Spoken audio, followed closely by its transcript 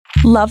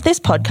Love this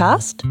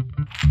podcast?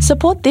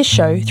 Support this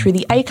show through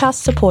the Acast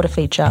supporter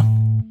feature.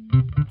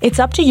 It's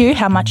up to you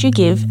how much you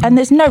give, and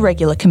there's no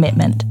regular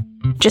commitment.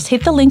 Just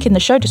hit the link in the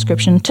show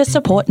description to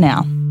support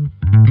now.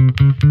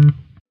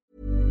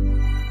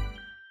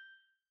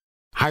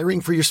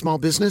 Hiring for your small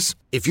business?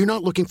 If you're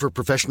not looking for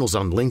professionals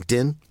on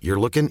LinkedIn, you're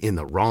looking in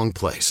the wrong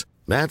place.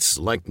 That's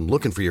like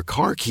looking for your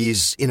car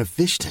keys in a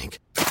fish tank.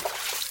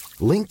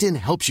 LinkedIn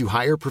helps you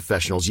hire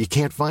professionals you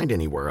can't find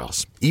anywhere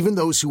else, even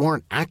those who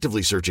aren't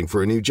actively searching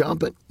for a new job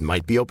but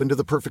might be open to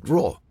the perfect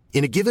role.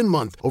 In a given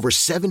month, over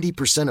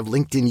 70% of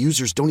LinkedIn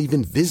users don't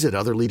even visit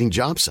other leading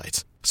job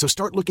sites. So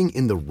start looking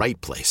in the right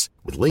place.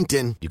 With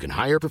LinkedIn, you can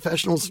hire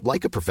professionals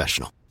like a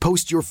professional.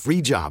 Post your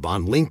free job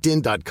on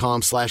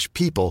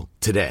linkedin.com/people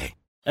today.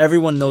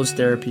 Everyone knows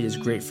therapy is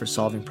great for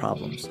solving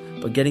problems,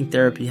 but getting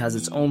therapy has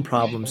its own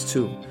problems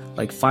too,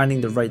 like finding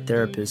the right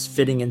therapist,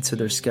 fitting into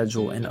their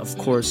schedule, and of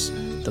course,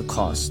 the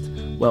cost.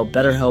 Well,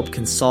 BetterHelp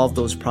can solve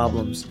those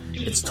problems.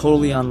 It's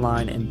totally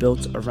online and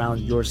built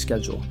around your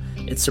schedule.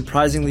 It's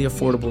surprisingly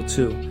affordable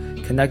too.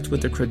 Connect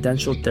with a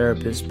credentialed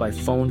therapist by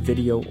phone,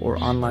 video, or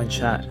online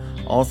chat,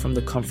 all from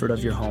the comfort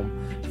of your home.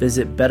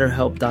 Visit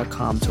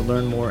BetterHelp.com to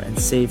learn more and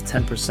save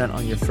 10%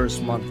 on your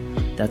first month.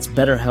 That's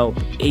BetterHelp,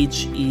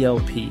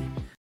 H-E-L-P.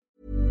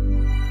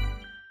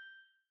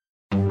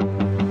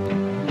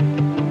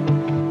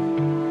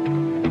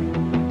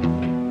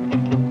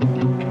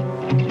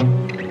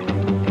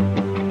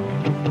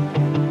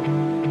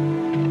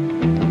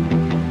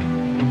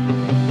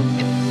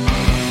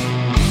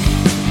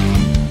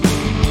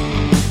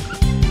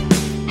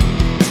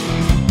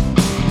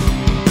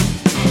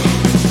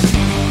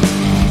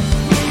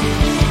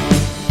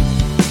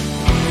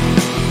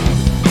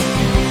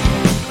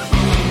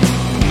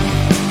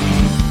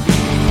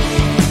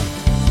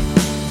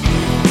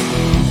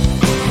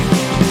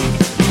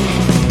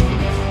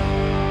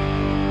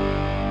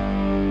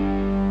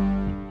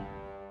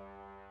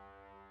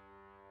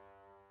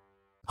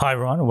 Hi,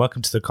 everyone, and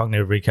welcome to the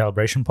Cognitive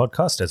Recalibration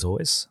Podcast. As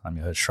always, I'm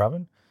your host,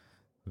 Shravan.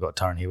 We've got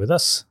Taran here with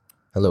us.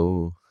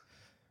 Hello.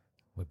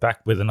 We're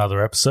back with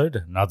another episode,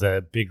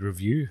 another big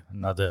review,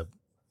 another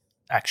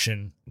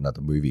action. Another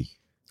movie.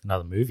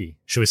 Another movie.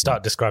 Should we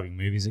start describing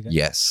movies again?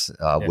 Yes,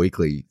 our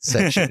weekly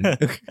section.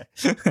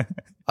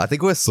 I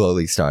think we're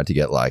slowly starting to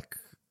get like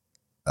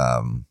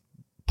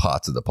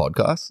parts of the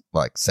podcast,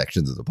 like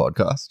sections of the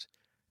podcast.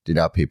 Do you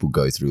know how people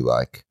go through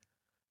like,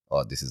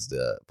 oh, this is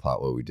the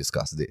part where we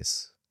discuss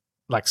this?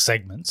 Like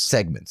segments.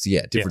 Segments,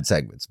 yeah, different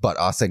segments. But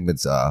our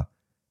segments are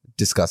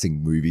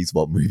discussing movies,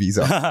 what movies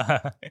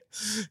are,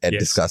 and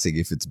discussing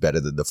if it's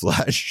better than The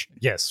Flash.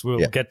 Yes,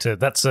 we'll get to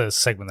that's a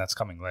segment that's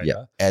coming later.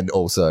 Yeah, and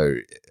also,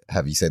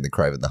 have you seen the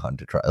Kraven the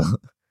Hunter trailer?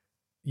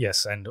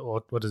 Yes, and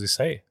what does he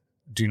say?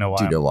 Do you know why?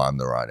 Do you know why I'm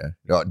the Rhino?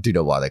 No, do you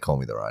know why they call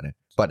me the Rhino?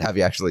 But have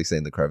you actually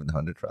seen the Kraven the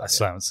Hunter trailer? I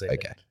still haven't seen it.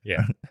 Okay.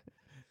 Yeah.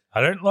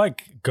 I don't I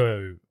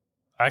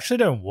actually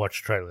don't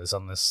watch trailers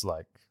unless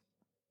like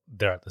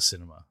they're at the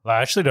cinema. Like,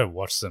 I actually don't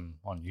watch them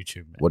on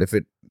YouTube. Man. What if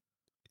it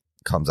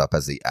comes up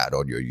as the ad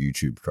on your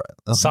YouTube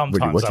trailer? Sometimes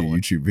when you watch a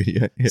YouTube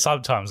video. Yeah.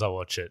 Sometimes I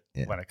watch it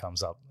when it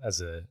comes up as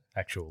an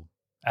actual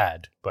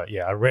ad. But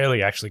yeah, I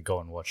rarely actually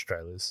go and watch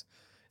trailers.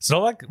 It's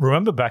not like,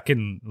 remember back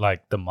in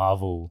like the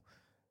Marvel,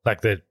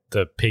 like the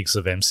peaks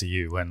of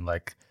MCU when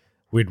like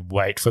we'd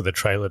wait for the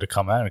trailer to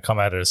come out and come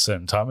out at a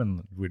certain time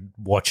and we'd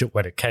watch it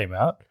when it came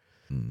out.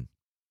 Mm.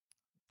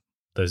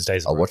 Those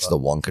days. I watched the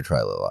Wonka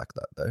trailer like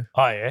that though.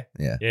 Oh yeah,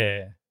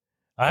 yeah.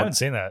 I haven't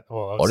seen that.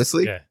 Well,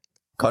 honestly,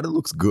 kind of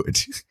looks good.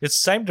 It's the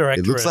same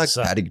director. It looks like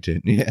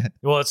Paddington. Yeah.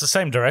 Well, it's the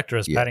same director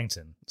as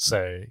Paddington,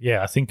 so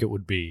yeah, I think it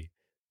would be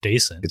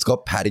decent. It's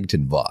got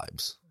Paddington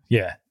vibes.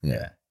 Yeah.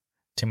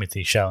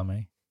 Timothy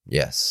Chalamet.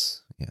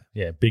 Yes.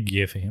 Yeah. Big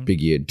year for him.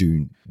 Big year.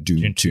 Dune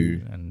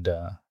 2 and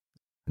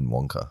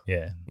Wonka.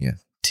 Yeah.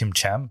 Tim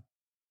Cham.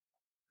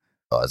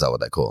 Oh, is that what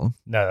they call him?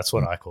 No, that's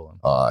what I call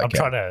him. Oh, okay.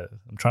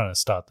 I'm trying to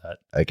start that.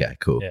 Okay,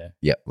 cool.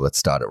 Yeah, let's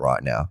start it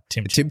right now.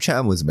 Tim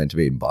Cham was meant to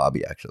be in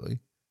Barbie, actually.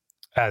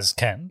 As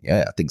Ken?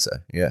 Yeah, I think so.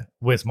 Yeah.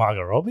 With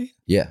Margot Robbie?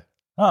 Yeah.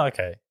 Oh,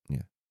 okay.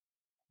 Yeah.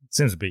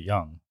 Seems a bit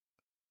young.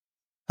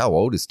 How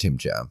old is Tim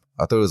Cham?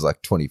 I thought it was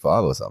like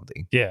 25 or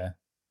something. Yeah.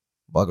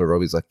 Margot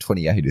Robbie's like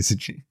 28,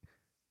 isn't she?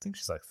 I think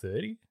she's like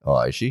 30. Oh,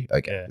 is she?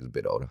 Okay, Yeah. she's a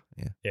bit older.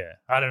 Yeah. Yeah.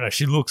 I don't know.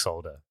 She looks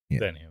older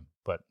than him,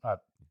 but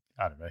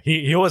I don't know.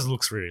 He always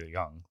looks really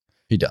young.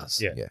 He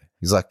does. Yeah.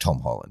 He's like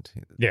Tom Holland.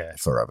 Yeah.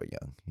 Forever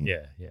young.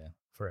 Yeah.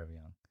 Forever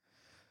young.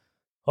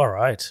 All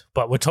right.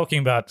 But we're talking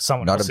about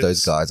someone None of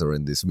those guys are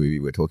in this movie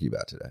we're talking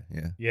about today.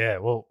 Yeah. Yeah.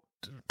 Well,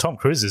 Tom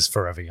Cruise is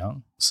forever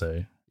young.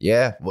 So.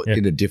 Yeah. Well,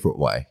 in a different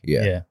way.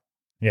 Yeah.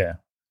 Yeah.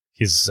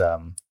 He's,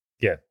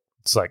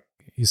 it's like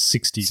he's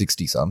 60.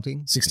 60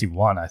 something?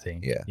 61, I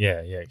think. Yeah.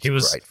 Yeah. He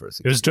was great for a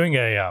 60. He was doing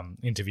a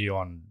interview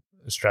on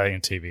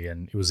Australian TV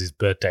and it was his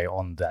birthday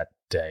on that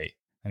day.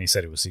 And he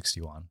said it was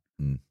 61.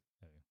 Mm.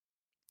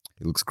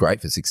 He looks great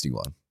for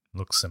 61.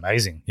 Looks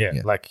amazing. Yeah.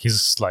 Like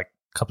he's like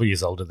a couple of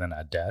years older than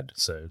our dad.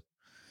 So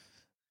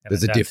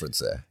there's a difference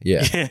there.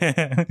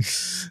 Yeah.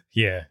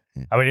 Yeah.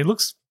 I mean, he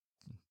looks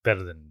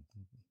better than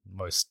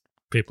most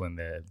people in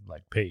their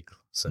like peak.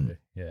 So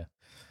yeah.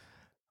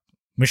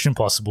 Mission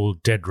Impossible: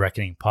 Dead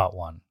Reckoning Part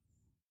 1.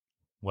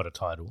 What a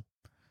title!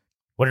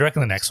 What do you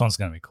reckon the next one's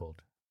going to be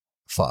called?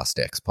 Fast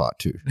X Part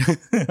 2.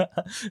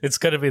 It's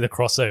going to be the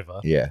crossover.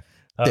 Yeah.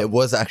 There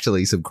was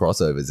actually some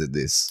crossovers in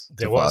this.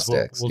 There was.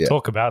 We'll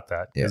talk about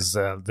that because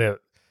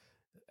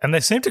they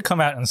seem to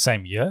come out in the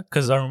same year.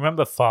 Because I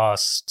remember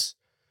Fast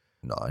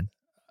 9.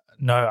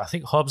 No, I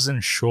think Hobbs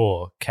and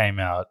Shaw came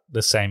out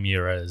the same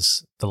year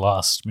as the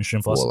last Mission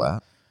Impossible.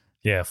 Fallout.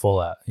 Yeah,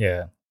 Fallout.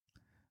 Yeah,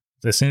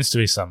 there seems to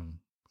be some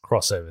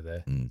crossover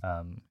there.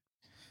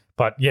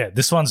 But yeah,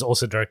 this one's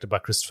also directed by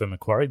Christopher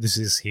McQuarrie. This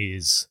is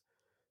his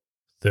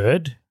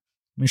third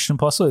Mission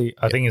Impossible.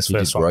 I think his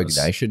first one was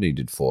Rogue Nation. He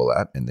did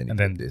Fallout, and then he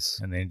did this,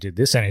 and then he did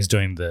this, and he's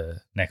doing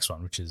the next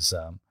one, which is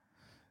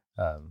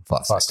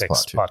Fast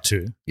X Part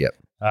 2. Yep.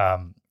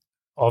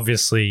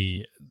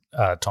 Obviously,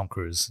 Tom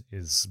Cruise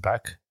is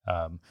back.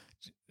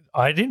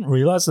 I didn't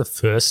realize the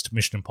first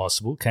Mission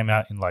Impossible came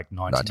out in like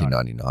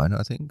 1999,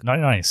 I think.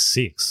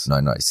 1996.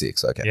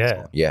 1996. Okay.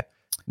 Yeah. Yeah.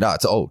 No,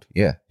 it's old.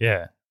 Yeah.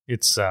 Yeah.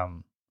 It's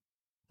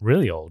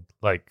really old.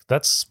 Like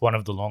that's one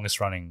of the longest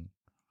running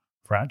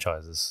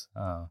franchises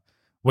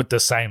with the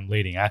same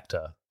leading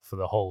actor for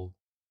the whole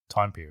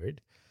time period.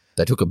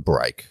 They took a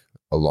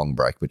long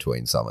break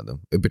between some of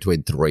them,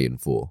 between 3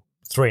 and 4.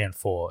 3 and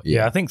 4.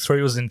 Yeah, I think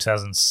 3 was in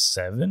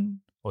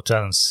 2007 or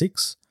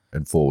 2006.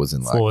 And 4 was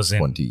in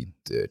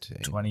 2013.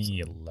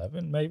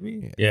 2011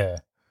 maybe? Yeah.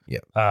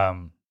 Yeah.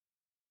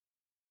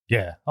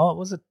 Yeah. Oh,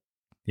 was it?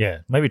 Yeah,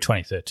 maybe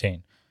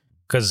 2013.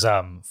 Because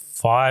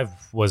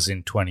 5 was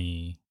in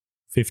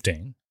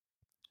 2015.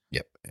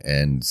 Yep.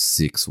 And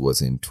 6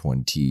 was in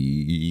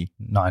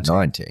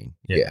 2019.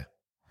 Yeah.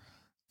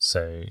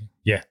 So,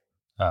 yeah.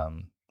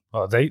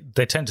 Well, they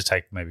tend to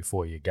take maybe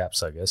 4-year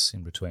gaps, I guess,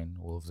 in between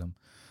all of them.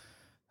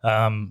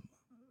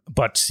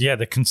 But, yeah,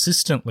 they're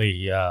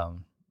consistently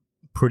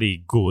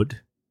pretty good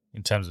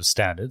in terms of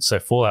standards. So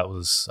Fallout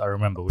was, I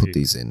remember. Put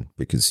these in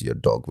because your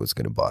dog was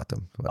going to bite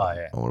them.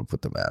 Yeah. I want to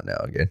put them out now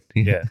again.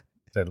 Yeah.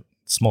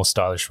 It's more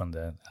stylish when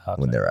they're out.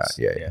 When they're out,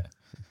 yeah.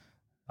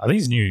 Are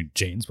these new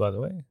jeans, by the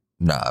way?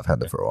 No, I've had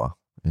them for a while.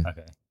 Yeah.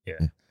 Okay,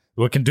 yeah.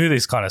 We can do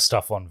this kind of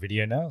stuff on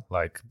video now.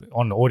 Like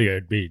on audio,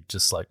 it'd be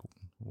just like,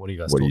 what are you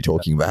guys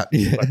talking about?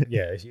 Yeah. But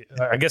yeah,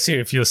 I guess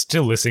if you're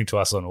still listening to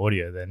us on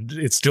audio, then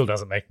it still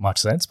doesn't make much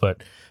sense.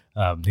 But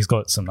he's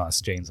got some nice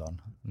jeans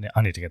on.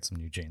 I need to get some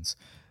new jeans.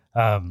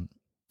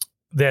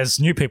 There's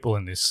new people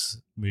in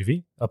this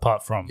movie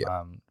apart from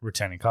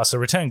returning cast. So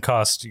returning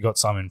cast, you got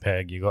Simon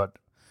Pegg, you got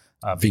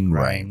Ving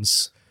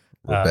Rhames,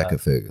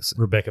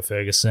 Rebecca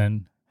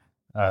Ferguson,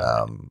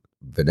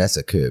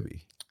 Vanessa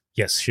Kirby.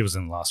 Yes, she was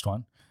in the last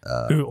one.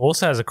 Who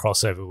also has a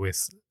crossover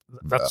with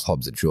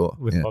Hobbs and Shaw.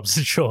 Hobbs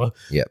and Shaw.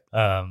 Yep.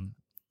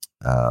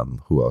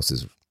 Who else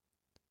is?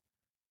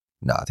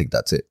 No, I think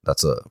that's it.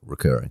 That's a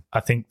recurring. I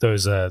think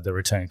those are the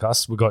returning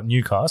casts. We've got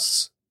new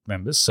casts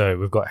members. So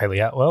we've got Haley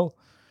Atwell.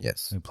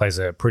 Yes. Who plays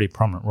a pretty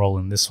prominent role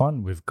in this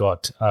one. We've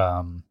got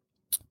Pom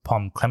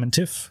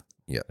Clementif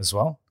as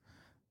well.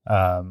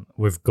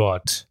 We've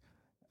got,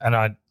 and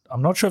I'm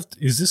not sure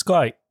is this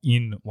guy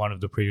in one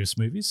of the previous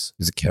movies?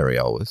 Is it Carrie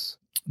Elwes?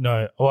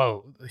 No.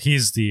 Well,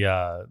 he's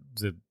the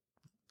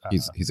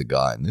he's a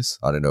guy in this.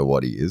 I don't know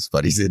what he is,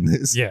 but he's in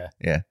this. Yeah.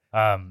 Yeah.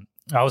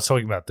 I was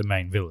talking about the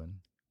main villain.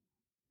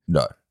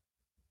 No.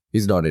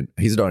 He's not in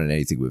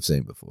anything we've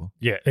seen before.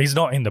 Yeah, he's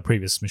not in the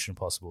previous Mission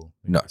Impossible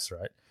movies,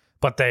 right?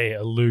 But they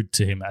allude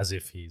to him as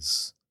if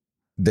he's...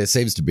 There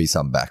seems to be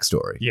some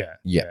backstory. Yeah.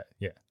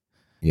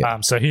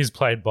 So he's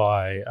played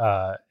by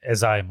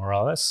Ezai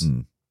Morales.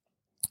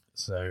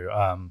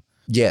 So...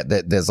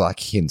 there's like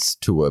hints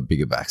to a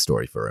bigger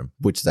backstory for him,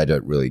 which they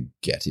don't really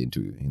get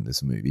into in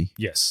this movie.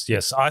 Yes.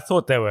 I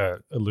thought they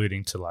were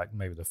alluding to like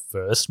maybe the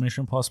first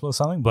Mission Impossible or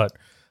something, but...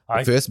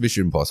 The first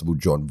Mission Impossible,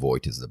 John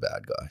Voight is the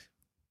bad guy.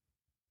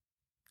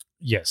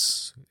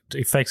 Yes.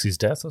 He fakes his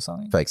death or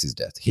something? Fakes his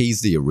death.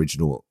 He's the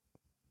original...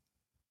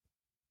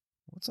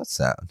 What's that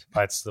sound?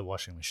 It's the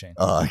washing machine.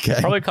 Oh, okay.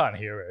 Probably can't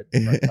hear it.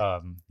 But,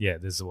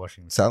 there's the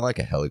washing machine. Sound like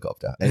a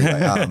helicopter.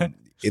 Anyway,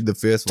 in the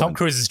first one... Tom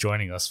Cruise is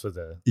joining us for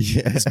the...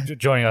 Yeah. He's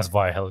joining us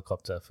via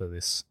helicopter for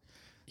this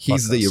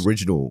He's podcast. The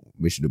original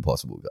Mission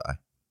Impossible guy.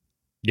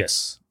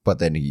 Yes. But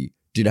then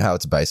do you know how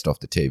it's based off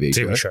the TV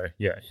show? TV show,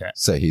 yeah.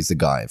 So he's the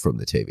guy from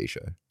the TV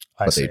show.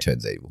 But then he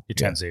turns evil. He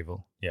turns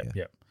evil.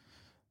 Yep.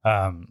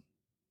 And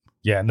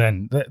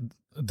then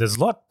there's a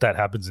lot that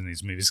happens in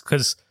these movies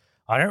because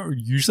I don't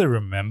usually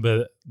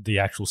remember the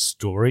actual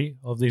story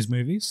of these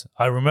movies.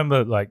 I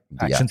remember like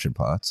the action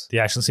parts. The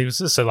action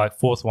sequences. So like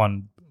fourth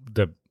one,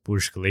 the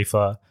Burj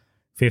Khalifa.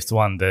 Fifth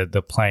one,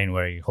 the plane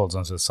where he holds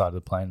onto the side of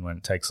the plane when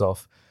it takes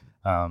off.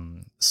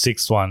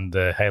 Sixth one,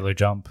 the halo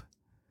jump.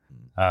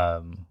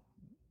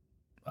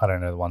 I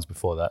don't know the ones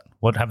before that.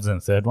 What happens in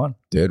the third one?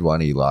 Third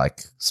one, he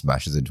like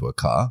smashes into a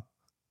car.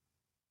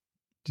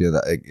 Do you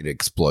know that? It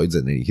explodes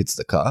and then he hits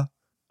the car.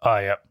 Oh,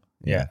 yep.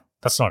 Yeah.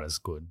 That's not as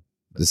good.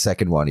 The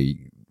second one,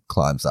 he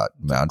climbs that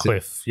mountain.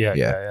 Cliff.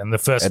 Yeah. And the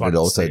first one. And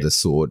also the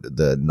sword,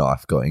 the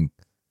knife going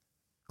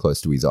close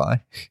to his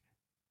eye.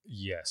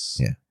 Yes.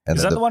 Yeah. And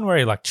Is then that the one where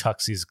he like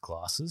chucks his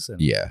glasses?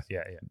 And Yeah.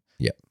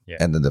 Yeah.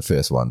 And then the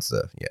first one's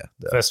the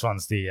First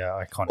one's the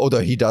iconic.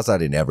 although he does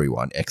that in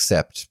everyone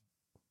except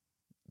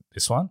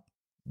This one?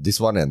 this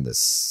one and the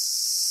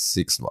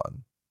sixth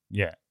one.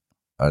 Yeah.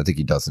 I don't think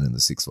he does it in the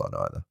sixth one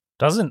either.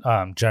 Doesn't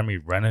Jeremy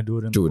Renner do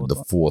it in Do it in the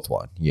the fourth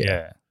one.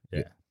 Yeah.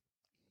 Yeah.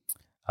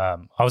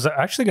 I was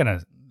actually going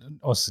to...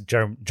 Also,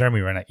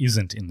 Jeremy Renner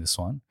isn't in this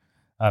one.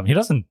 He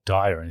doesn't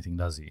die or anything,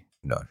 does he?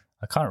 No.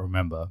 I can't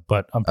remember,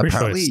 but I'm pretty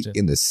Apparently sure it's...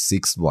 in the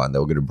sixth one, they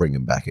were going to bring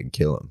him back and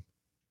kill him.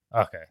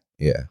 Okay.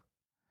 Yeah.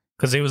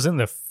 Because he was in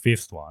the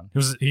fifth one. He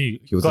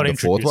was got in the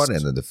fourth one introduced-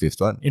 and then the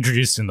fifth one.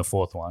 Introduced in the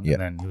fourth one, Yeah.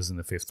 and then he was in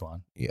the fifth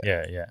one.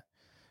 Yeah.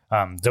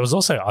 There was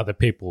also other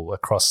people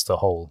across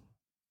all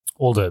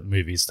the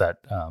movies that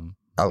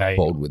Alec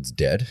Baldwin's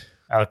dead.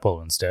 Alec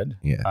Baldwin's dead.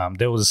 Yeah.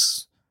 There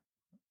was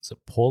it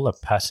Paula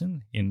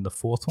Patton in the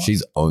fourth one?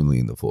 She's only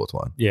in the fourth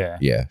one. Yeah.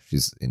 Yeah,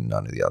 she's in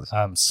none of the others.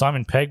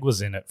 Simon Pegg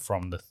was in it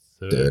from the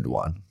Third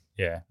one.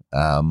 Yeah.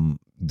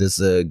 There's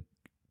a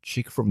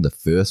chick from the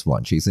first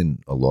one. She's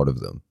in a lot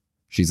of them.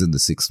 She's in the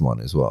sixth one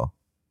as well.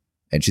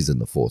 And she's in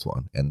the fourth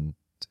one. And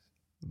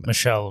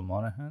Michelle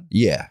Monaghan?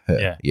 yeah, her.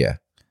 Yeah. Yeah.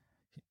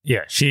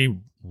 Yeah, she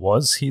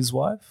was his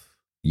wife.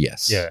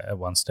 Yes. Yeah, at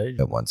one stage.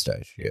 At one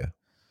stage, yeah.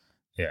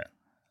 Yeah.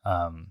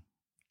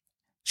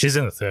 She's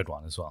in the third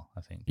one as well,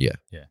 I think. Yeah.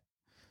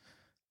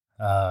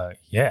 Yeah.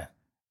 Yeah.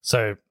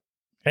 So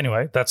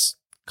anyway, that's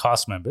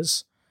cast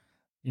members.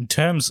 In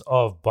terms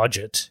of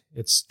budget,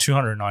 it's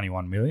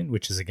 291 million,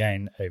 which is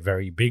again a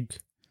very big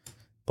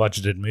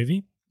budgeted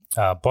movie.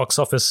 Box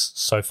office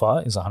so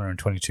far is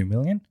 122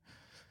 million.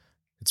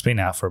 It's been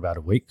out for about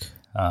a week.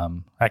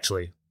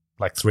 Actually,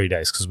 like 3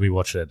 days because we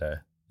watched it at an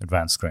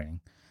advanced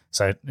screening.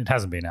 So it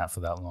hasn't been out for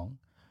that long.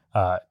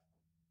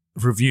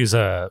 Reviews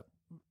are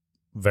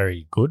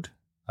very good.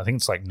 I think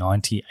it's like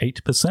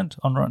 98%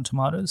 on Rotten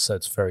Tomatoes, so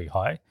it's very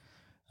high.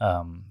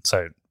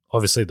 So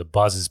obviously the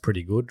buzz is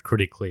pretty good.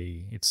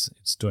 Critically, it's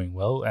doing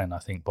well, and I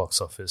think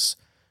box office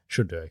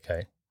should do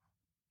okay.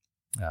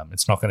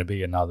 It's not going to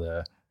be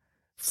another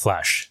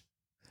Flash.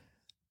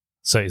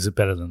 So is it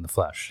better than the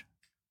Flash?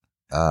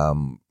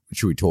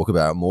 Should we talk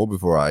about it more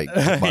before I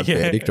give my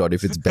verdict on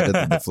if it's better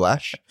than the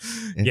Flash?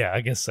 Yeah,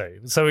 I guess so.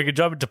 So we could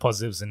jump into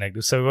positives and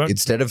negatives. So we won't,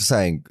 Instead of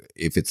saying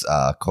if it's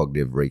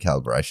cognitive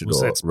recalibration We'll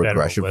say or it's better or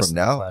regression worse from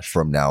than the now, Flash.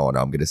 from now on,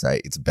 I'm going to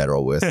say it's better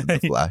or worse than the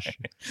Flash.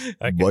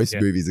 Okay, Most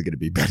yeah. movies are going to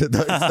be better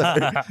though,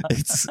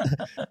 so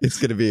it's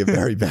going to be a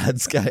very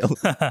bad scale.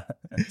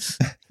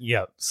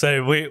 Yeah.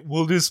 So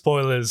we'll do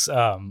spoilers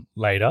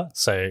later.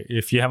 So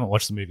if you haven't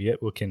watched the movie yet,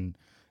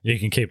 you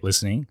can keep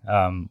listening.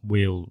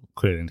 We'll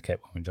clearly indicate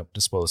when we jump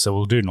to spoilers. So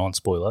we'll do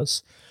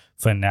non-spoilers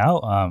for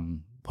now.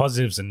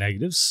 Positives and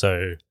negatives.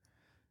 So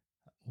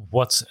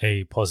what's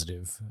a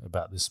positive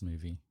about this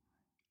movie?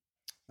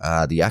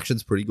 The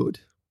action's pretty good.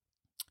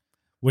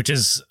 Which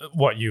is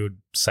what you would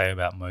say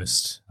about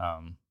most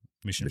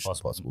Mission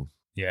Impossible.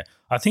 Yeah.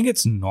 I think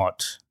it's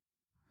not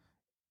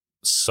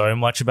so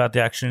much about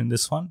the action in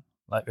this one.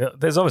 Like,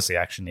 there's obviously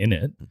action in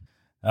it,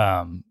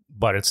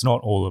 but it's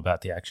not all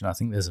about the action. I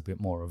think there's a bit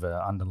more of an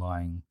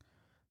underlying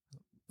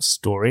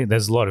story.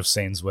 There's a lot of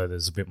scenes where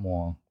there's a bit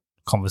more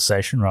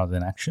conversation rather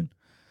than action,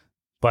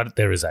 but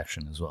there is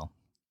action as well.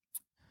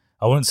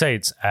 I wouldn't say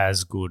it's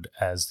as good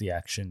as the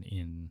action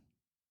in...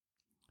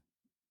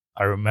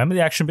 I remember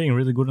the action being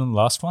really good in the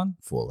last one.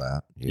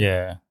 Fallout.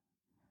 Yeah.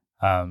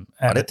 And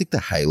I don't think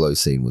the Halo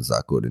scene was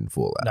that good in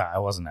Fallout. No,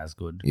 it wasn't as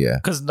good. Yeah.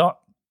 Because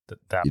not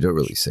that You don't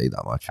really see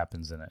that much.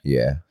 happens in it.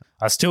 Yeah.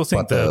 I still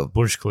think But the the-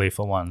 Burj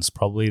Khalifa one's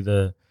probably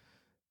the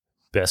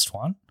best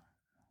one.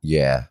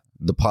 Yeah.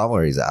 The part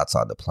where he's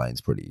outside the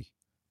plane's pretty...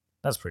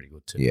 That's pretty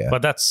good too. Yeah.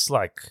 But that's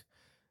at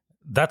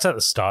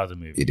the start of the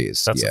movie. It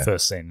is, That's yeah. the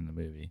first scene in the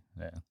movie.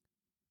 Yeah.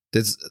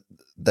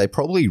 They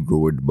probably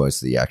ruined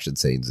most of the action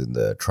scenes in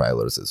the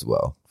trailers as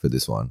well for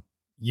this one.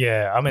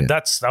 Yeah, I mean Yeah.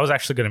 that was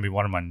actually going to be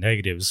one of my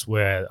negatives,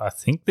 where I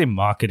think the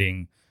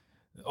marketing,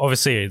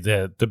 obviously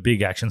the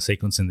big action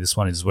sequence in this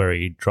one is where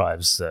he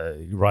rides a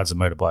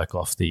motorbike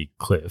off the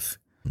cliff.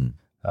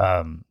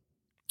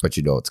 But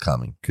you know it's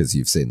coming because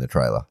you've seen the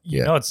trailer.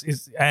 You know,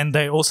 it's and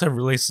they also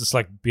released this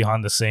like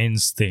behind the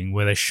scenes thing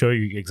where they show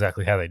you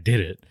exactly how they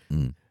did it.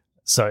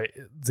 So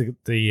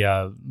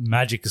the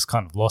magic is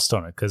kind of lost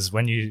on it, because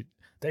when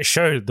they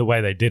show the way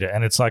they did it,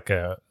 and it's like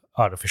a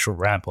artificial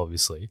ramp,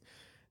 obviously,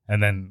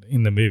 and then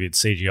in the movie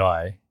it's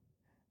CGI.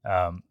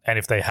 And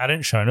if they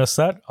hadn't shown us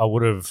that, I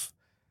would have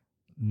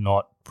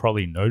not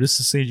probably noticed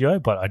the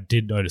CGI, but I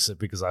did notice it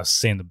because I've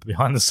seen the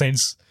behind the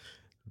scenes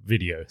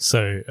video.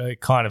 So it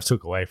kind of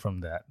took away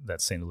from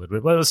that scene a little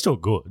bit, but it was still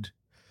good.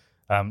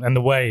 And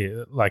the way,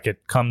 like,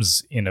 it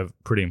comes in a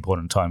pretty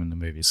important time in the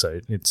movie,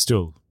 so it's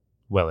still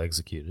well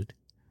executed.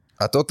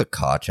 I thought the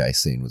car chase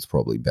scene was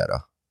probably better.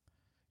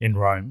 In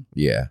Rome.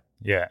 Yeah.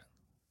 Yeah.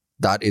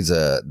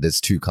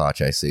 There's 2 car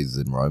chase scenes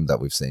in Rome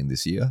that we've seen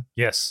this year.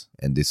 Yes.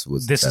 And this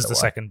was This is better the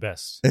one. second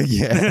best.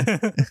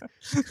 Yeah.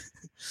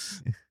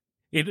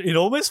 It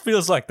almost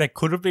feels like they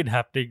could have been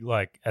happening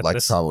like at like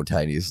the,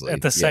 simultaneously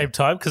at the same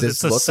time because There's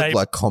it's the lots same of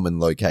like common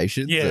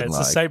locations. yeah, and, it's like,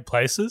 the same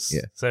places.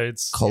 Yeah. So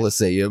it's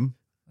Colosseum.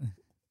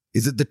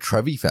 Is it the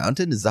Trevi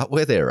Fountain? Is that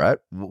where they're at?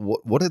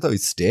 What are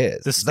those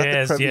stairs? the Is that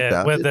stairs, Trevi where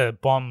Fountain? the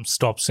bomb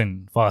stops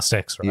in Fast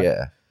X, right?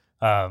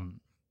 Yeah.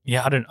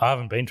 Yeah, I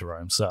haven't been to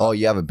Rome, so Oh,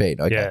 you haven't been?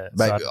 Okay. Yeah,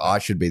 Maybe so I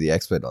should be the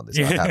expert on this.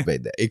 I Yeah. have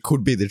been there. It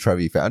could be the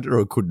Trevi Fountain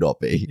or it could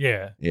not be.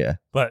 yeah. Yeah.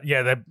 But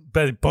yeah,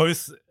 they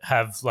both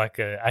have like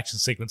an action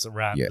sequence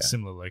around Yeah.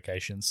 similar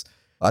locations.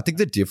 I think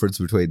the difference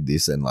between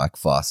this and like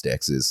Fast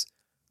X is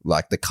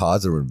like the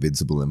cars are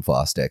invincible in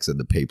Fast X and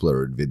the people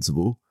are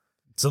invincible.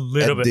 It's a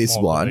little And bit this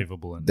more one,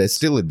 believable. They're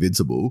still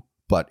invincible,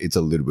 but it's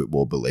a little bit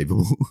more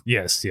believable.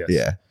 Yes. yeah.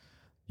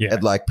 Yeah.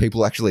 And like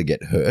people actually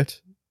get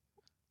hurt.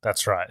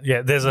 That's right.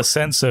 Yeah, there's a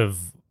sense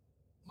of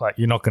like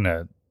you're not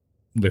gonna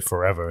live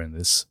forever in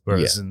this,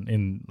 whereas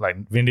in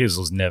like Vin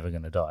Diesel's never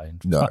gonna die.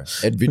 No.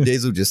 And Vin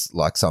Diesel just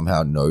like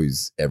somehow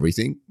knows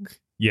everything.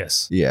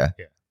 Yes. Yeah.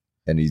 Yeah.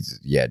 And he's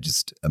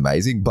just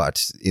amazing.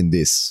 But in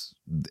this,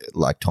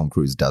 like Tom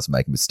Cruise does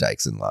make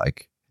mistakes and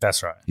like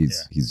That's right.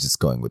 he's just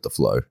going with the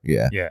flow.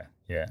 Yeah.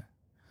 Yeah.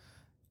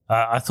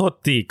 I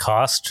thought the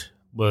cast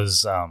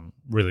was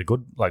really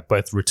good, like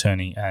both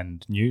returning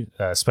and new,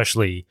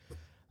 especially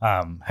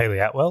Hayley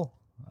Atwell.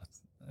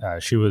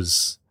 She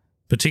was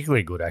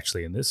particularly good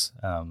actually in this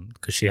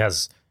because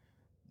she's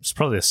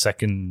probably the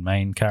second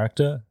main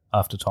character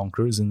after Tom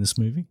Cruise in this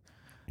movie.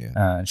 Yeah.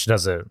 And she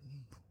does a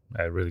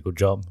really good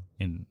job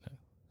in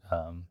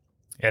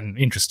an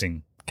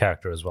interesting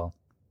character as well.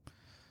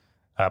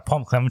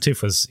 Pom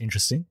Klementieff was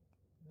interesting.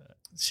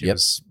 She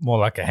was more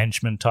like a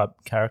henchman type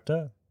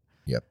character.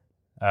 Yep.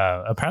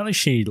 Apparently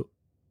she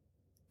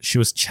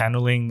was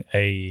channeling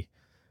I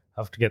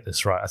have to get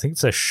this right. I think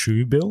it's a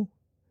shoebill.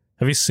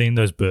 Have you seen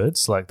those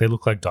birds? Like they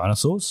look like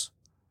dinosaurs.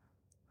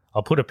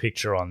 I'll put a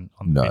picture on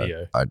the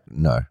video. I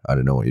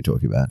don't know what you're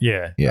talking about.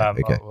 Yeah. Yeah,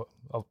 okay.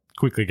 I'll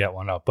quickly get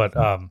one up. But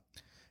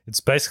it's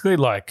basically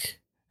like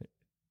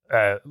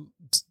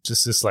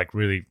just this like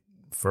really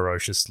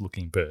ferocious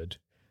looking bird.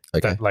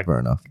 Okay, that, like, fair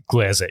enough.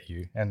 glares at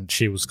you. And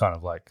she was kind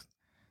of like,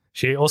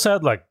 she also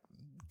had like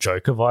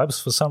Joker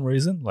vibes for some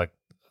reason. Like,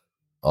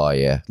 Oh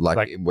yeah,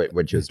 like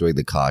when she was doing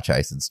the car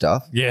chase and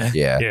stuff. yeah.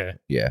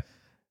 Yeah.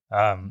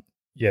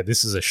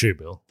 This is a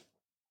shoebill.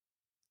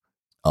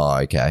 Oh,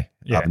 okay.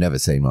 Yeah. I've never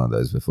seen one of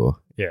those before.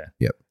 Yeah.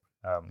 Yep.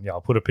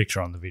 I'll put a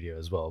picture on the video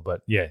as well.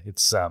 But yeah,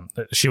 it's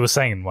she was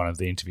saying in one of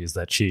the interviews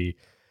that she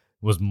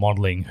was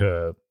modeling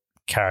her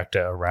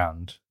character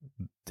around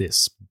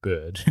this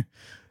bird,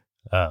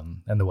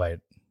 and the way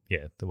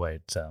it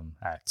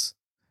acts.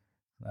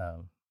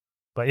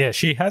 But yeah,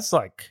 she has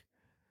like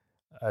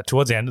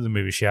towards the end of the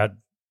movie, she had.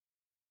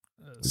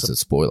 It's a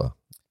spoiler.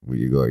 Were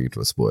you going into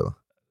a spoiler?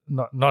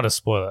 Not a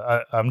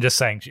spoiler. I'm just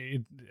saying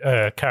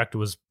character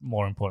was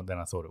more important than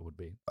I thought it would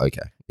be.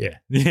 Okay. Yeah.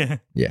 Yeah.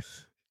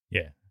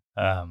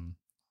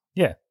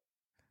 Yeah.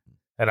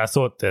 And I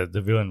thought the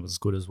villain was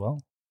good as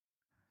well.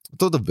 I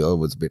thought the villain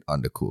was a bit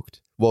undercooked.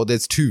 Well,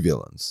 there's two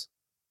villains.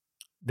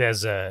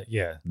 There's There's we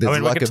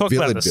like can a talk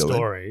about villain the villain.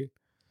 story,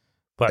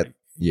 but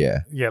Yeah.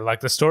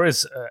 like the story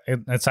is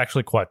it's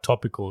actually quite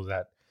topical.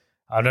 That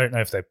I don't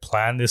know if they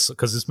planned this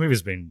because this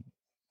movie's been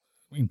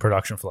in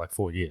production for like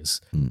 4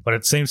 years, but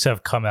it seems to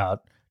have come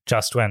out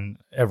just when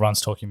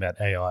everyone's talking about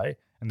AI,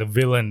 and the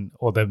villain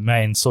or the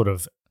main sort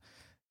of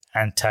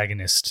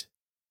antagonist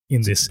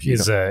in this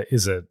is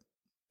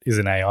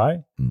an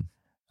AI.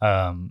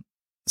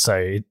 So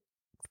it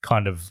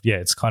kind of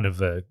it's kind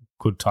of a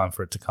good time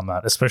for it to come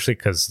out, especially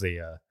because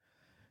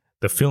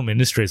the film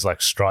industry is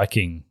like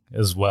striking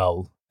as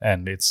well,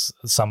 and it's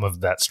some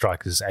of that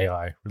strike is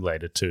AI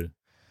related too.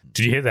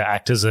 Did you hear the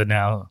actors are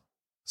now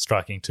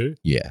striking too?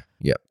 Yeah.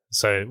 Yep.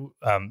 So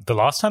the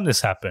last time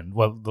this happened,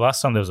 the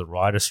last time there was a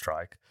writer's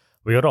strike,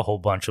 we got a whole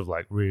bunch of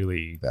like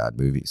really Bad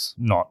movies.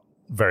 not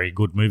very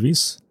good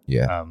movies.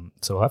 Yeah.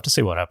 So we'll have to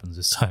see what happens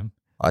this time.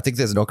 I think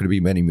there's not going to be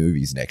many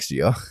movies next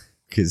year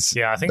because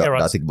I think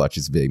nothing much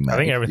is being made. I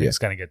think everything's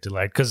going to get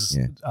delayed because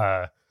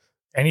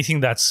anything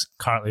that's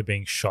currently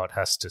being shot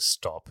has to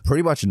stop.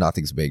 Pretty much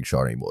nothing's being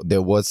shot anymore.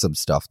 There was some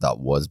stuff that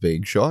was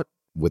being shot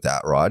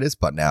without writers,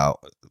 but now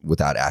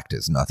without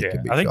actors, nothing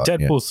can be shot. I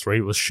think Deadpool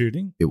 3 was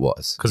shooting It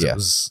was.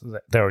 because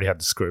they already had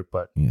the script,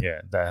 but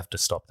Yeah. they have to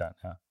stop that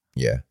now.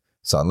 Yeah.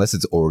 So unless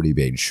it's already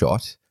been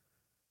shot,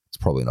 it's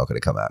probably not going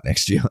to come out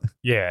next year.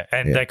 Yeah,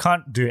 and they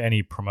can't do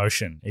any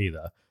promotion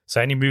either.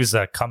 So any movies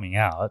that are coming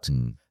out,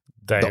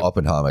 The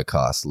Oppenheimer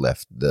cast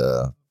left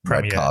the red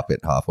Premiere. carpet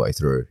halfway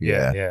through.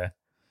 Yeah.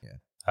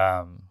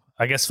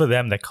 I guess for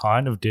them, they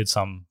kind of did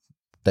some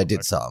They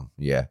did some.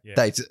 Yeah.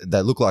 Yeah.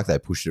 They look like they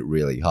pushed it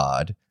really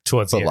hard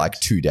towards for the like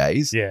end. 2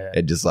 days. Yeah.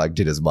 And just like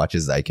did as much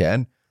as they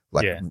can.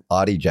 Like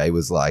RDJ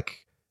was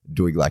like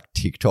doing like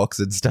TikToks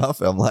and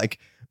stuff. I'm like,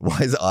 why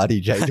is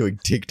RDJ doing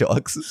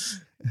TikToks?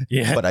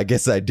 Yeah. But I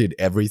guess they did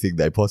everything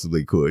they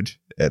possibly could,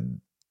 and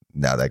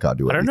now they can't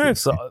do it. I don't know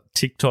if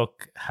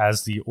TikTok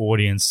has the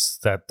audience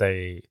that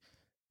they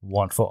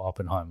want for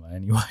Oppenheimer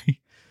anyway.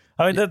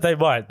 I mean, they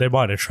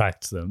might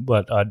attract them,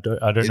 but I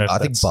don't know. I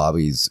think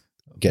Barbie's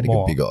getting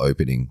a bigger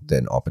opening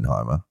than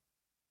Oppenheimer.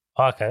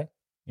 Okay,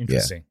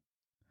 interesting.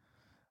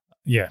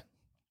 Yeah.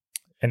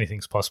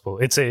 Anything's possible.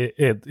 It's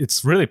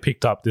really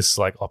picked up this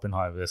like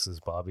Oppenheimer versus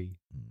Barbie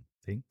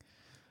thing.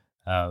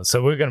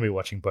 So we're going to be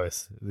watching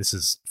both. This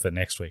is for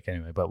next week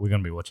anyway, but we're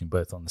going to be watching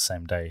both on the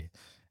same day.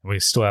 And we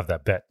still have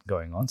that bet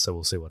going on, so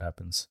we'll see what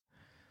happens.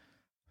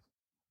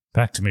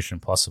 Back to Mission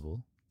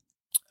Impossible.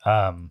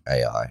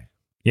 AI.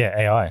 Yeah,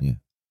 AI.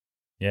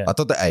 Yeah. I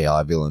thought the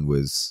AI villain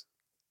was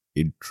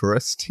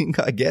interesting,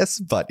 I guess,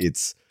 but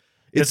it's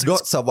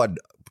not someone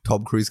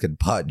Tom Cruise can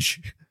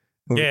punch.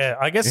 Yeah,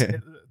 I guess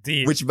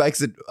which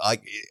makes it,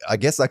 I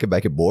guess I can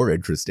make it more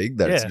interesting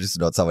that it's just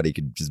not someone he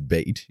can just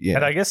beat. Yeah.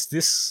 And I guess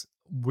this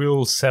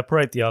will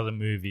separate the other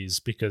movies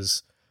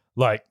because,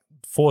 like,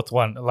 fourth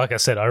one, like I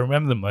said, I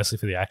remember them mostly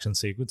for the action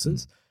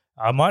sequences.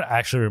 I might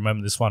actually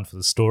remember this one for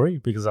the story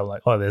because I'm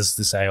like, oh, there's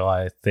this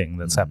AI thing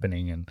that's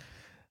happening and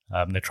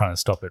they're trying to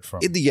stop it from.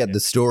 In the end, the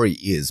story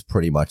is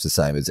pretty much the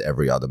same as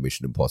every other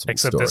Mission Impossible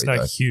except story. Except there's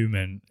no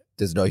human.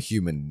 There's no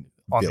human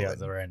on villain. the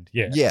other end.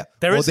 Yeah. Yeah.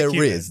 There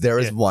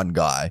is one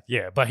guy.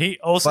 Yeah, but he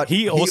also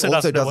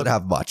doesn't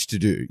have much to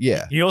do.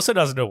 Yeah. He also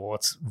doesn't know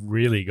what's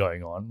really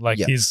going on. Like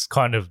he's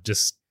kind of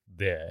just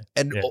there.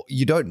 And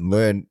you don't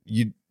learn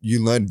you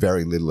learn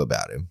very little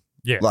about him.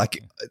 Yeah.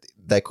 Like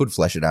they could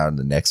flesh it out in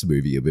the next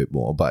movie a bit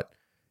more, but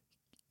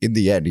in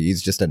the end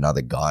he's just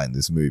another guy in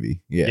this movie.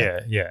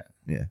 Yeah.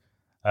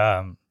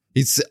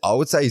 I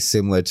would say he's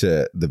similar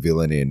to the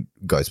villain in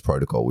Ghost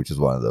Protocol, which is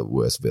one of the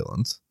worst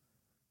villains.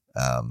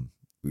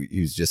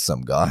 He was just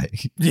some guy.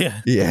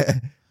 Yeah. Yeah.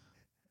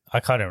 I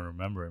can't even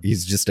remember him.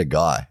 He's just a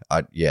guy.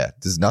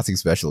 There's nothing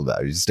special about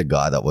him. He's just a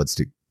guy that wants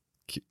to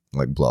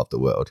blow up the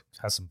world.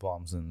 Has some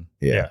bombs and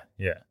yeah.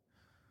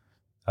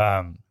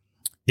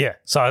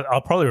 So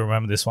I'll probably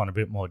remember this one a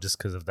bit more just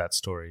because of that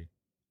story,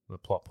 the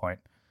plot point.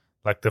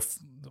 Like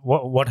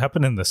what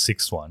happened in the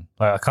sixth one?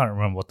 Like I can't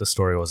remember what the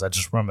story was. I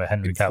just remember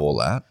Henry Cavill.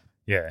 Fallout.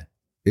 Yeah.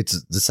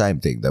 It's the same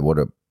thing. They want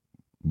to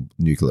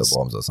nuclear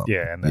bombs or something.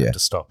 Yeah, and they have to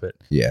stop it.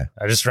 Yeah.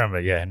 I just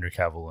remember, Henry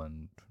Cavill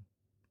and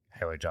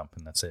Halo Jump,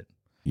 and that's it.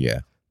 Yeah.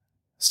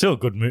 Still a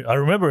good movie. I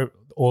remember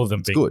all of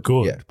them being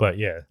good, but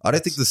I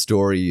don't think the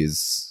story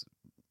is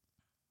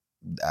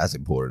as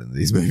important in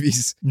these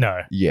movies.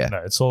 No. Yeah. No,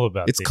 it's all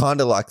about it's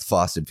kind of like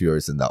Fast and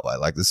Furious in that way.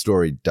 Like the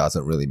story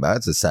doesn't really matter.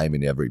 It's the same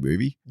in every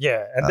movie.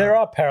 Yeah, and there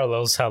are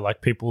parallels how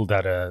like people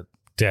that are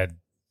dead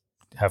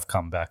have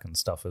come back and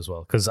stuff as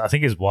well. Because I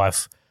think his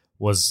wife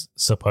was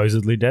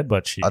supposedly dead,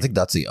 but I think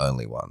that's the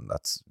only one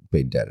that's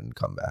been dead and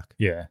come back.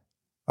 Yeah.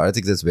 I don't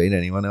think there's been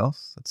anyone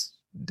else that's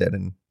dead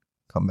and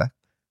come back.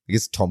 I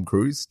guess Tom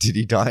Cruise, did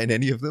he die in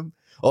any of them?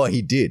 Oh,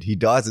 he did. He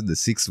dies in the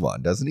sixth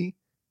one, doesn't he?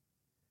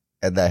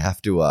 And they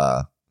have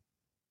to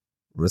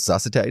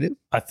resuscitate him?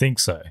 I think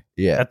so.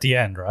 Yeah. At the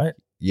end, right?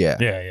 Yeah.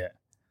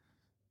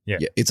 Yeah.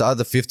 It's either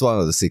the fifth one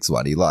or the sixth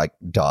one. He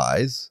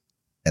dies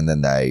and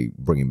then they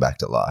bring him back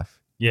to life.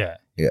 Yeah.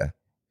 Yeah.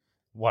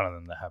 One of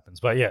them that happens.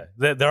 But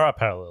there are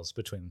parallels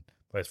between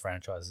both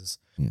franchises.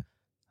 Yeah.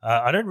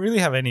 I don't really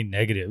have any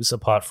negatives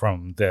apart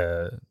from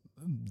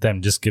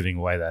them just giving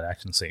away that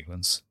action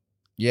sequence.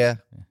 Yeah.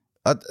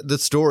 The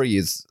story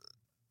is,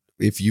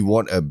 if you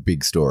want a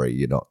big story,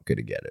 you're not going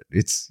to get it.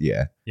 It's,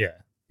 Yeah.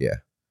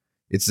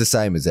 It's the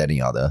same as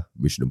any other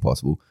Mission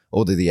Impossible.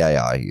 Although the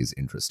AI is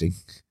interesting.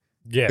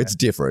 Yeah. It's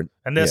different.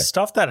 And there's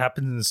stuff that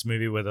happens in this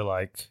movie where they're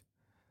like,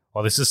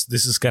 oh, this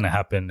is going to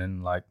happen,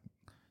 and like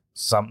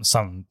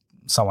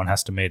someone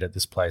has to meet at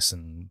this place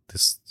and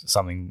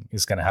something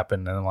is going to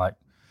happen, and I'm like,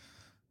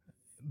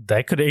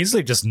 they could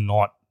easily just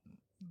not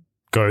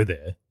go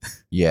there.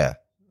 Yeah.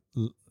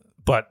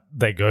 But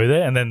they go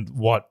there, and then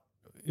what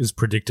is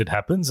predicted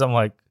happens. I'm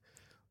like,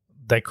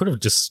 they could have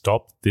just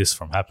stopped this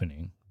from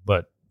happening,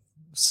 but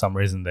for some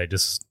reason they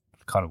just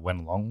kind of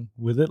went along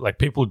with it. Like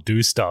people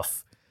do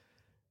stuff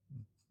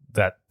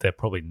that they're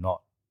probably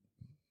not,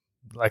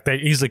 like they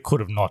easily could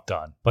have not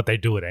done, but they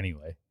do it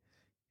anyway.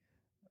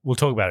 We'll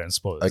talk about it in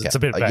spoilers. Okay. It's a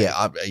bit vague.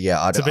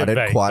 I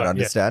don't quite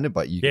understand it,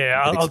 but you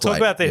I'll talk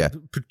about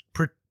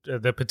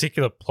the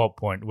particular plot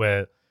point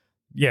where,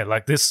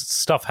 like this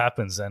stuff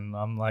happens, and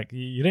I'm like,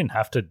 you didn't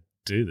have to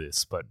do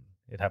this, but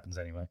it happens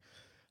anyway.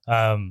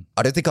 I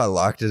don't think I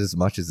liked it as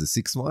much as the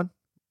sixth one.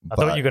 I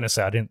thought you were going to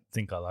say I didn't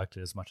think I liked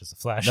it as much as the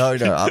Flash. No,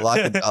 I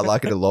like it. I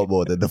like it a lot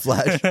more than the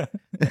Flash.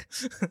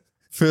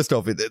 First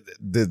off, the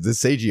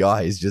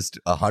CGI is just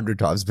 100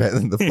 times better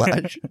than the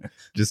Flash,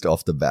 just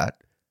off the bat.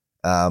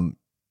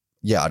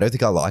 I don't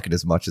think I like it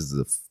as much as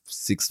the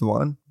sixth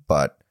one,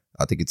 but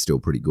I think it's still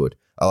pretty good.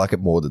 I like it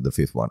more than the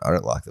fifth one. I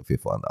don't like the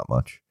fifth one that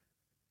much.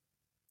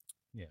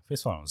 Yeah,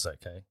 fifth one was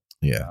okay.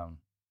 Yeah.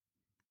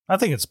 I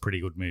think it's a pretty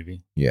good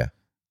movie. Yeah.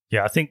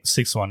 Yeah, I think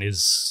sixth one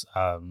is...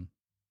 and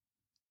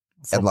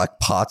like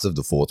parts of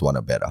the fourth one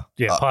are better.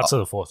 Yeah, parts of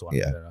the fourth one are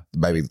better.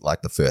 Maybe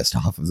like the first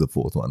half of the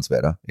fourth one's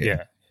better.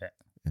 Yeah.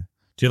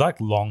 Do you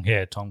like long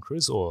hair Tom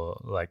Cruise or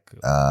like...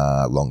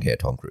 long hair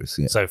Tom Cruise,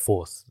 yeah. So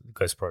fourth,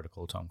 Ghost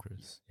Protocol Tom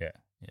Cruise. Yeah.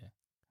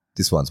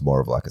 This one's more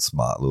of like a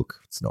smart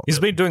look. It's not. He's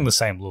been doing the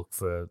same look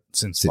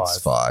since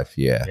 5.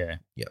 Yeah. Yeah.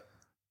 Yep.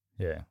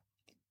 Yeah.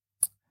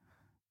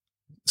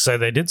 So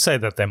they did say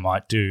that they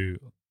might do,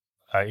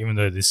 even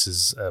though this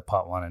is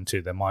part 1 and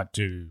 2, they might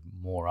do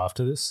more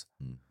after this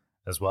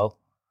as well.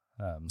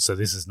 So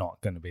this is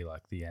not going to be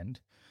like the end.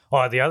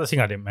 Oh, the other thing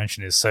I didn't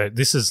mention is, so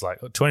this is like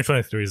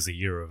 2023 is the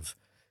year of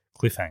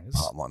cliffhangers.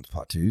 Part 1,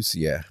 part 2s,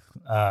 yeah.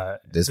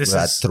 This we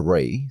had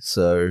 3,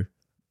 so...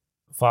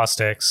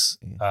 Fast X,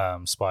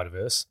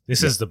 Spider-Verse.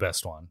 This is the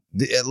best one.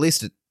 At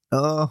least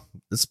the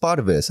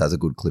Spider-Verse has a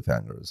good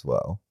cliffhanger as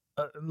well.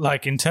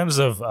 Like in terms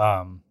of...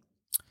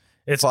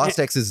 Fast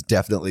X is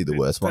definitely the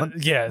worst one.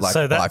 Yeah, like,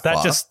 so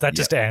that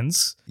just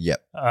ends.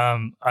 Yep.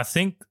 I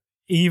think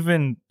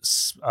even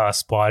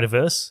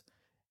Spider-Verse,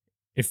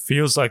 it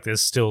feels like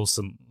there's still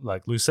some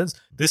like loose ends.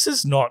 This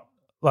is not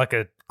like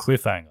a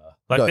cliffhanger.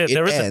 Like no,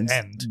 there is ends, an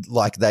end.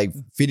 Like they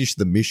finished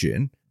the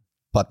mission,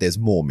 but there's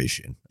more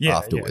mission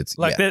afterwards.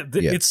 Yeah. Like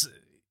it's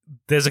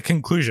there's a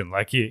conclusion.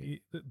 Like the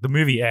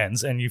movie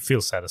ends and you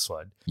feel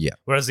satisfied. Yeah.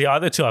 Whereas the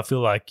other two, I feel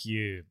like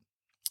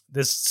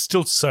there's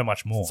still so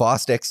much more.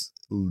 Fast X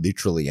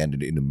literally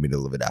ended in the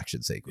middle of an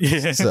action sequence.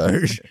 Yeah. So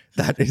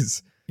that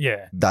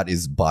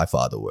is by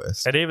far the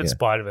worst. And even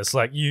Spider-Verse,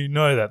 like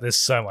that there's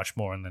so much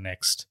more in the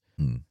next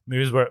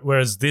movies.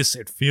 Whereas this,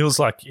 it feels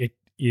like it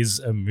is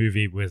a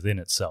movie within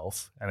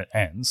itself and it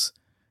ends.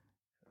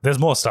 There's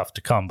more stuff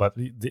to come, but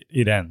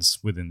it ends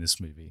within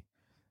this movie.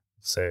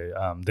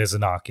 So there's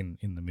an arc in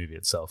the movie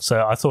itself.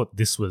 So I thought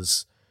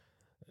it's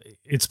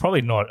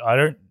probably not, I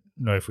don't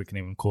know if we can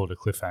even call it a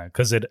cliffhanger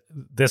because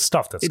there's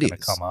stuff that's going to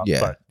come up,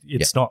 but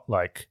it's not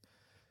like,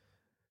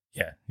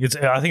 I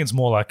think it's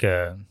more like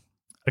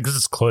because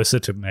it's closer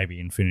to maybe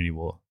Infinity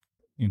War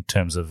in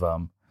terms of,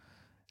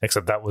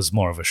 except that was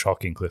more of a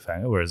shocking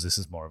cliffhanger, whereas this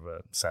is more of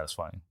a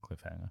satisfying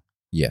cliffhanger.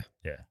 Yeah.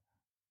 Yeah.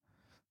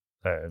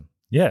 So,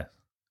 yeah.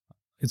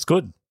 It's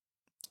good.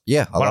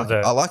 Yeah,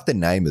 I like the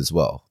name as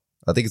well.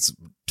 I think it's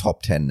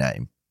top 10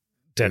 name.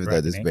 Dead even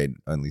though there's been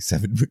only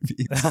 7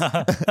 movies.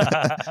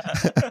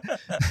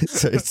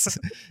 So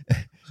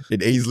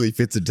it easily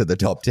fits into the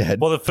top 10.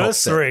 Well, the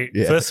first three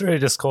are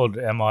just called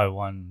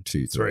MI1,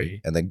 2,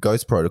 3. And then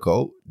Ghost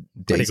Protocol,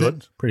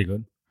 decent. Pretty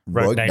good.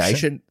 Rogue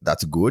Nation,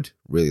 that's good.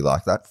 Really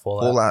like that.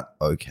 Fallout,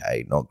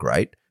 okay, not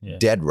great. Yeah.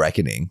 Dead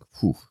Reckoning,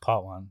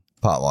 Part 1.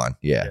 Part 1,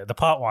 yeah. The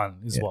Part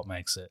 1 is what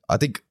makes it. I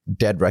think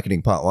Dead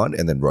Reckoning Part 1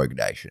 and then Rogue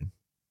Nation.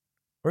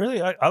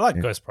 Really? I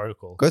like Ghost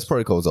Protocol. Ghost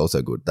Protocol is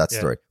also good. That's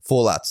 3.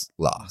 Fallout's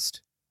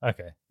last.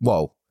 Okay.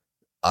 Well,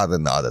 other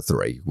than the other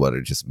 3, what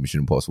are just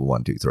Mission Impossible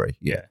 1, 2, 3.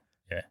 Yeah.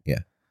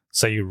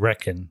 So you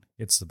reckon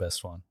it's the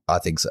best one? I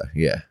think so,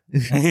 yeah.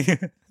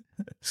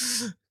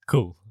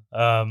 Cool.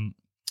 I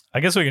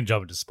guess we can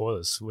jump into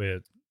spoilers. So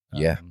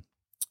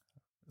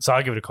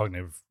I give it a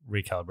cognitive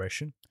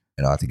recalibration.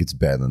 And I think it's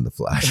better than The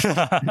Flash.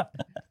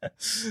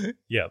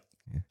 Yep.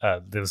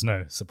 There was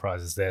no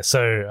surprises there.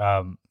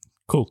 So,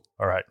 cool.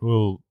 All right.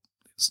 Well,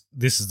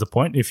 this is the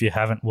point. If you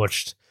haven't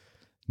watched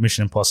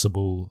Mission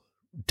Impossible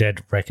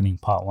Dead Reckoning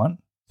Part 1,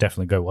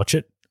 definitely go watch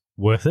it.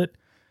 Worth it.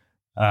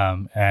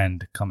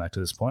 And come back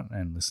to this point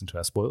and listen to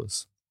our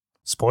spoilers.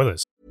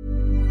 Spoilers.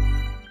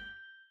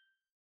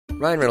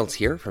 Ryan Reynolds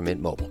here from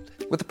Mint Mobile.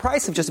 With the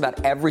price of just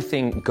about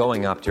everything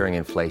going up during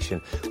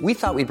inflation, we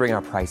thought we'd bring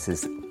our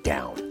prices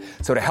down.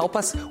 So to help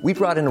us, we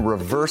brought in a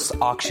reverse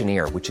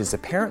auctioneer, which is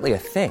apparently a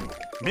thing.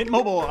 Mint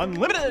Mobile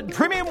Unlimited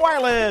Premium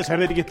Wireless. How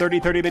to get 30,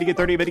 30, bit to get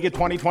 30, bit to get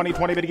 20, 20,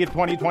 20, bit to get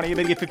 20, 20,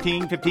 bit to get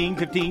 15, 15,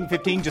 15,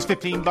 15, just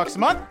 $15 a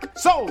month?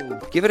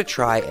 Sold! Give it a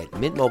try at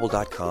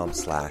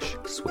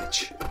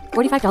mintmobile.com/switch.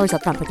 $45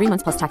 up front for 3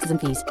 months plus taxes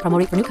and fees. Promo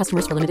rate for new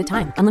customers for limited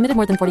time. Unlimited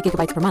more than 40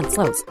 gigabytes per month.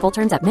 Slows full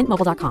terms at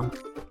mintmobile.com.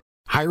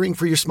 Hiring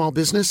for your small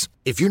business?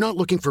 If you're not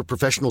looking for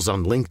professionals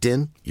on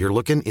LinkedIn, you're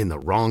looking in the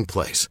wrong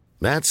place.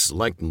 That's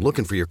like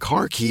looking for your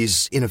car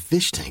keys in a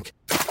fish tank.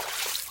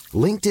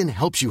 LinkedIn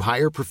helps you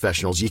hire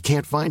professionals you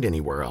can't find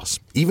anywhere else,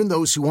 even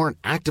those who aren't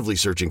actively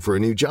searching for a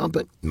new job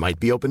but might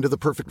be open to the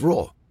perfect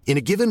role. In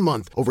a given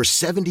month, over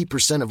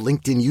 70% of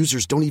LinkedIn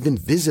users don't even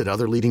visit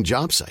other leading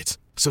job sites.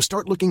 So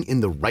start looking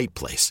in the right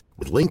place.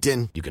 With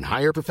LinkedIn, you can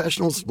hire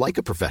professionals like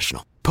a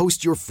professional.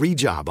 Post your free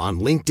job on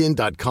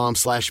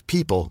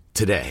linkedin.com/people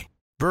today.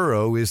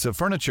 Burrow is a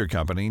furniture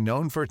company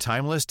known for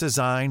timeless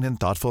design and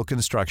thoughtful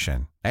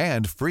construction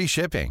and free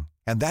shipping,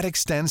 and that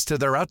extends to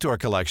their outdoor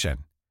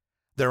collection.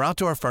 Their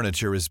outdoor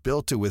furniture is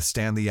built to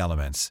withstand the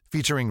elements,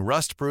 featuring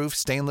rust-proof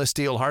stainless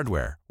steel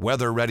hardware,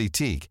 weather-ready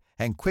teak,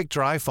 and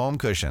quick-dry foam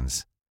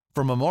cushions.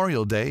 For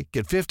Memorial Day,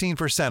 get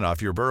 15%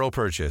 off your Burrow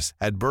purchase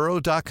at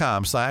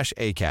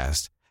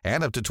burrow.com/acast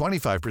and up to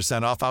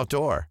 25% off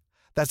outdoor.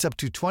 That's up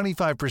to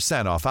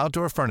 25% off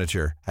outdoor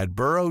furniture at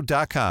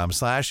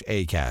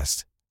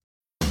burrow.com/acast.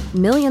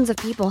 Millions of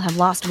people have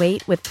lost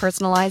weight with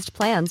personalized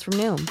plans from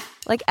Noom.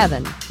 Like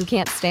Evan, who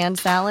can't stand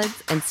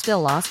salads and still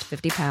lost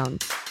 50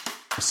 pounds.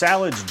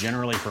 Salads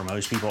generally for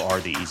most people are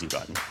the easy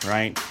button,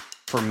 right?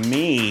 For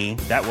me,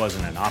 that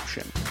wasn't an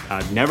option.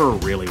 I never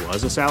really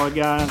was a salad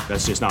guy.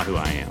 That's just not who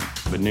I am.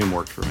 But Noom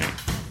worked for me.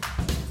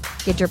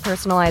 Get your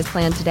personalized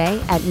plan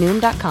today at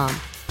Noom.com.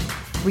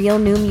 Real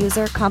Noom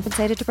user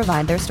compensated to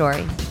provide their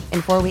story.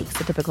 In 4 weeks,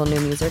 the typical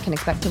Noom user can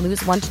expect to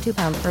lose 1 to 2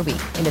 pounds per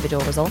week.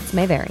 Individual results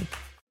may vary.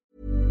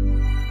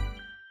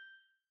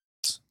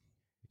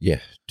 Yeah.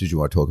 Did you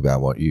want to talk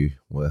about what you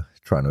were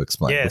trying to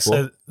explain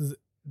before? So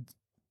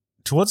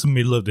towards the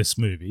middle of this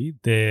movie,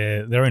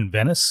 they're in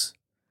Venice.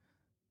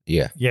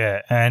 Yeah.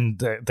 Yeah, and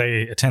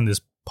they attend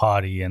this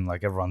party and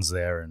like everyone's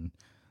there and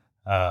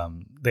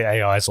the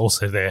AI is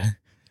also there.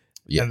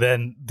 Yeah. And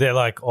then they're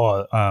like,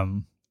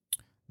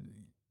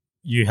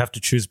 you have to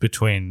choose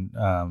between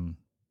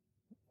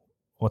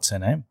what's her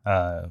name?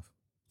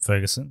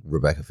 Ferguson.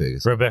 Rebecca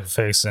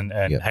Ferguson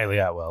and Yep. Hayley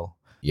Atwell.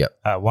 Yep.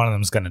 One of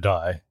them's going to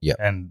die. Yep.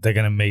 And they're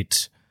going to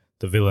meet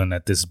the villain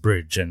at this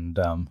bridge and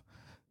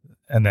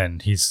then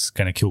he's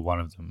going to kill one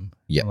of them.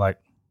 Yep. I'm like,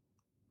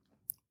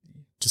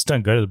 just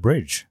don't go to the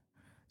bridge.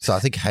 So I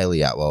think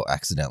Hayley Atwell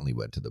accidentally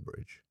went to the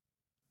bridge.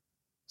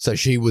 So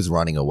she was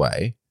running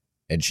away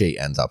and she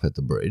ends up at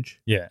the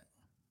bridge. Yeah.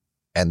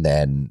 And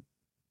then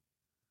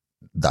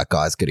that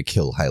guy's going to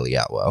kill Hayley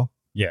Atwell.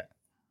 Yeah.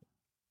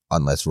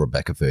 Unless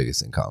Rebecca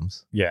Ferguson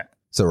comes. Yeah.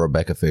 So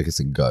Rebecca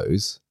Ferguson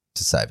goes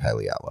to save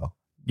Hayley Atwell.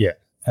 Yeah.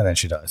 And then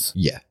she dies.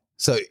 Yeah.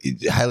 So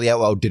Hayley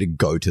Atwell didn't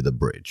go to the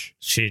bridge.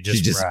 She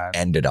just ran.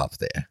 ended up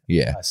there.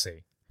 Yeah. I see.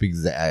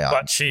 Because the AI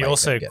But she made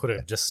also her get could have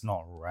there. just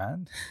not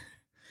ran.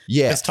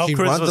 Yeah, 'Cause Tom she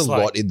Cruise runs was a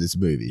like- lot in this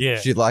movie.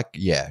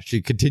 Yeah.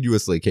 She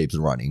continuously keeps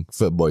running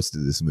for most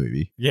of this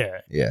movie. Yeah.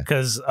 Yeah.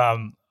 Because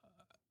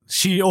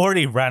she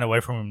already ran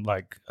away from him,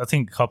 like, I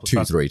think a couple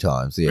of 2-3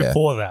 times. Yeah.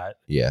 before that.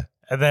 Yeah.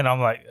 And then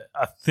I'm like,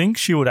 I think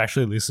she would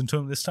actually listen to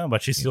him this time,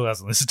 but she still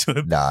doesn't listen to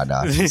him. Nah.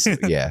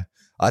 Yeah.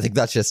 I think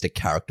that's just a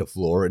character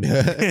flaw in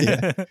her.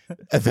 Yeah.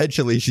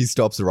 Eventually she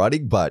stops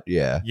running, but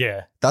yeah.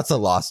 Yeah. That's the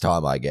last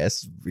time, I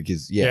guess,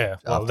 because Yeah,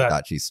 well, after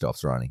that she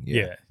stops running.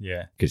 Yeah.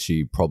 Yeah. Because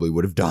she probably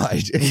would have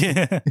died.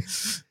 Yeah.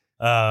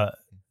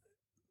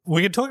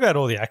 We can talk about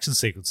all the action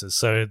sequences.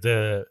 So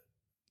the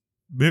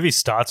movie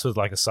starts with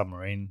like a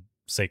submarine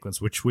sequence,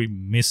 which we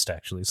missed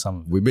actually.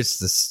 We missed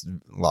this,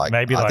 like,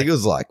 Maybe I like think it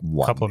was like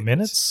 1 couple of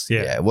minutes.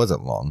 Yeah. it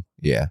wasn't long.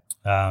 Yeah.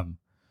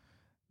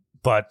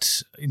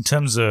 But in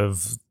terms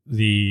of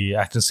the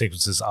action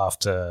sequences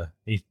after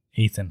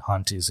Ethan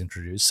Hunt is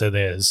introduced, so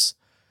there's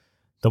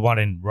the one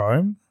in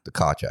Rome. The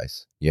car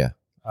chase. Yeah.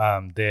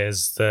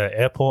 There's the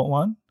airport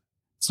one.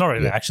 It's not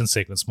really Yeah. an action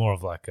sequence, more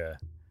of like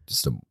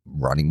Just a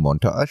running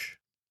montage.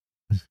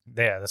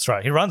 Yeah, that's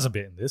right. He runs a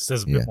bit in this.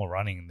 There's a Yeah. bit more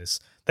running in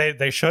this.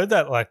 They showed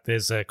that like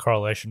there's a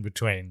correlation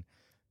between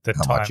the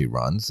How time. much he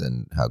runs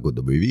and how good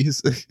the movie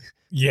is.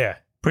 Yeah,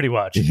 pretty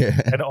much.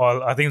 Yeah. And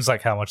I think it's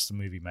like how much the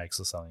movie makes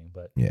or something.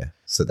 But Yeah.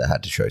 So they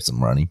had to show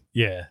some running.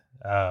 yeah.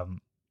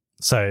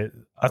 So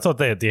I thought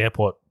the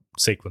airport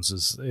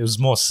sequences, it was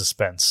more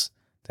suspense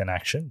than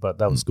action, but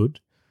that was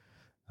good.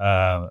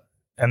 And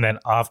then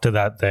after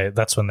that,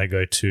 that's when they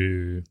go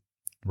to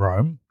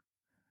Rome.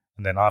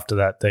 And then after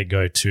that, they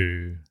go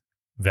to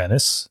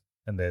Venice.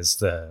 And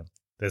there's a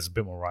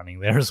bit more running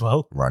there as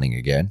well. Running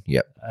again.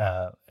 Yep.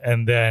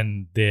 And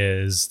then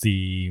there's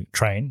the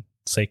train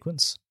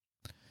sequence.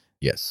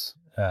 Yes.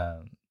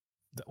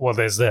 Well,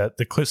 there's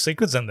the cliff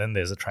sequence, and then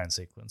there's a train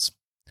sequence.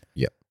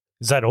 Yep.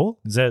 Is that all?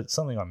 Is there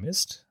something I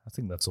missed? I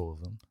think that's all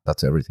of them.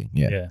 That's everything.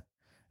 Yeah. Yeah.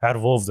 Out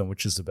of all of them,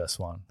 which is the best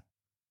one?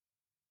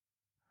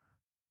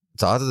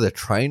 It's either the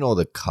train or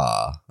the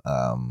car.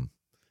 I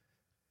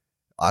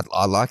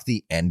like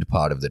the end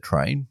part of the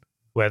train.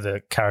 Where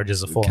the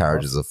carriages are The falling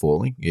carriages off. are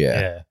falling.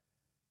 Yeah.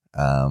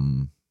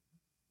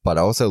 But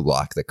I also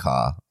like the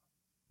car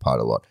part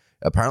a lot.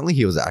 Apparently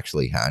he was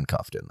actually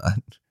handcuffed in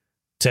that.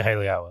 To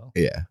Hayley Atwell.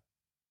 Yeah.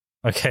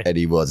 Okay. And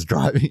he was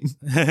driving.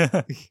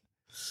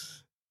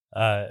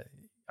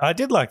 I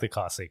did like the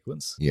car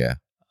sequence. Yeah.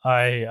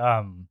 I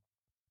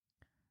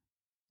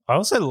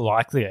also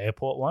like the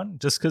airport one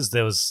just because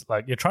there was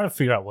like you're trying to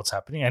figure out what's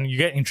happening and you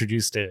get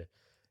introduced to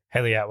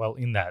Hayley Atwell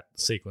in that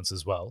sequence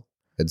as well.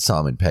 And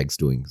Simon Pegg's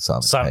doing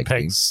Simon Pegg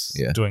Pegg's things.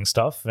 Yeah. doing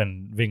stuff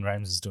and Ving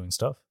Rhames is doing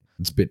stuff.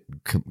 It's a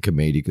bit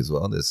comedic as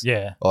well. There's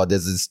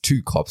there's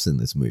 2 cops in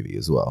this movie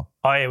as well.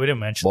 Oh yeah, we didn't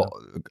mention Well,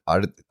 I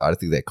don't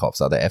think they're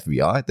cops. Are they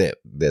FBI?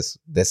 There's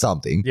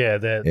something. them. Yeah,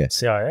 they're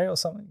CIA or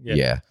something.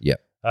 Yeah.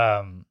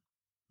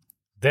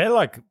 They're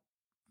like a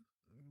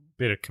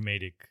bit of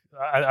comedic.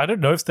 I don't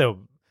know if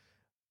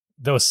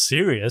they were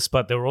serious,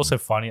 but they were also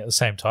funny at the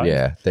same time.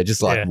 Yeah, they're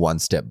just like one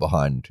step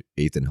behind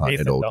Ethan Hunt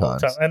at all the whole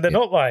times. time. And they're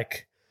not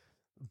like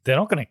they're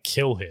not going to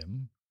kill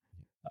him,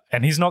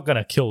 and he's not going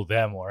to kill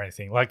them or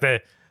anything. Like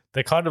they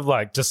kind of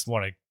like just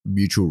want to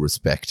mutual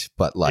respect,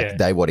 but like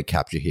they want to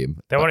capture him.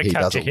 They want to he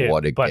capture doesn't him,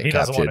 want to but get he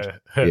doesn't want to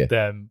captured. hurt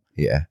them.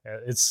 Yeah,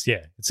 it's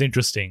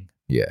interesting.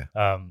 Yeah.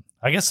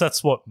 I guess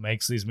that's what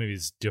makes these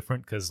movies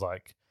different because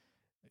like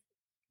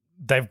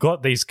they've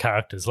got these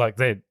characters like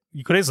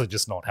you could easily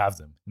just not have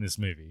them in this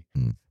movie,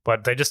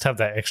 but they just have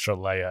that extra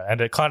layer,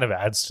 and it kind of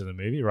adds to the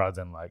movie rather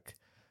than like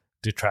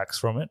detracts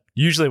from it.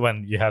 Usually,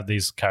 when you have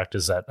these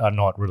characters that are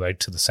not related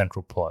to the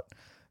central plot,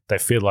 they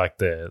feel like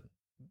they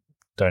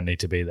don't need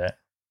to be there.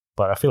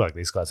 But I feel like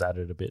these guys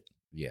added a bit.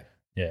 Yeah.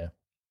 Yeah.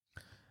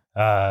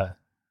 And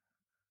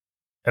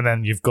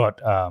then you've got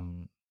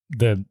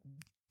the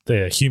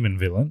human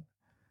villain.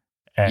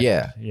 And,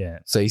 yeah.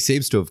 So he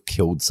seems to have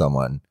killed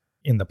someone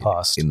in the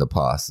past.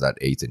 That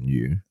Ethan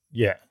knew.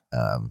 Yeah.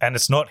 And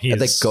it's not his.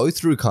 And they go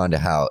through kind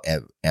of how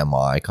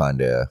MI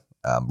kind of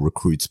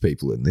recruits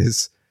people in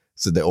this.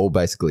 So they're all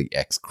basically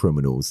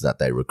ex-criminals that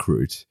they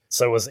recruit.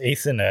 So was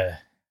Ethan a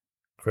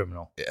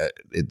criminal?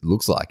 It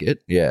looks like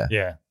it, yeah.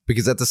 Yeah.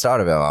 Because at the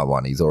start of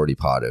MI1, he's already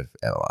part of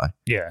MI.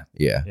 Yeah.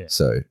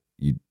 So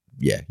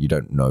you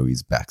don't know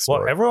his backstory.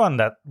 Well, everyone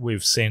that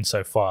we've seen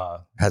so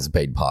far has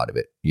been part of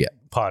it. Yeah.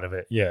 Part of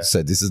it, yeah.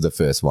 So this is the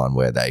first one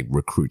where they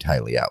recruit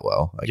Hayley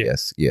Atwell, I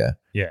guess. Yeah.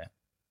 Yeah.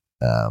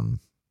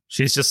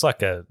 She's just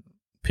like a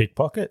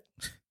pickpocket.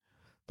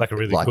 Like a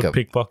really good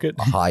pickpocket.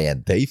 A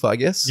high-end thief, I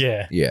guess.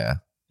 Yeah. Yeah.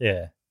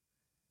 Yeah.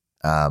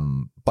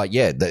 But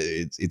yeah,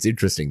 it's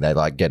interesting. They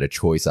like get a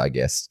choice, I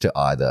guess, to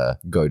either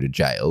go to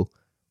jail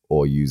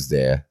or use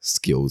their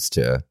skills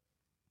to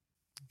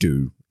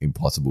do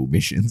impossible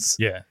missions.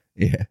 Yeah.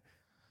 Yeah.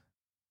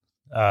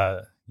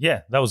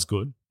 Yeah, that was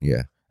good.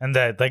 Yeah. And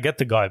they get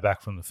the guy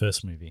back from the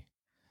first movie.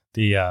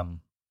 The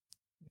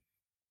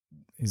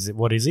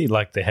what is he?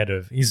 Like the head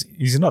of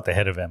he's not the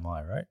head of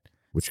MI, right?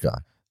 Which guy?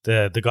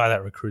 The guy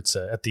that recruits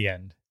her at the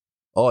end.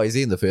 Oh, is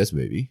he in the first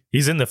movie?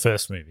 He's in the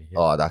first movie. Yeah.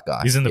 Oh, that guy.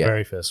 He's in the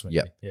very first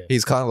movie. Yeah.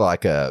 He's kind of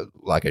like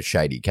a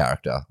shady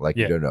character. Like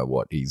you don't know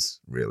what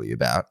he's really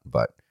about.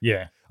 But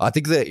yeah. I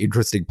think the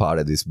interesting part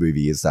of this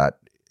movie is that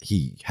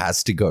he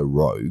has to go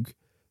rogue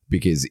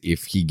because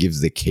if he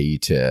gives the key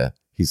to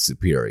his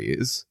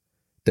superiors,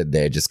 then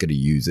they're just going to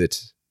use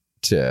it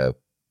to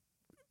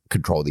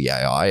control the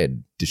AI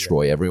and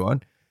destroy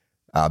everyone.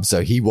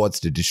 So he wants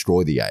to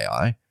destroy the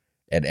AI.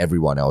 And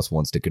everyone else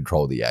wants to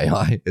control the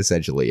AI,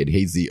 essentially. And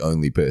he's the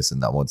only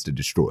person that wants to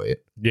destroy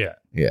it. Yeah.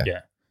 Yeah.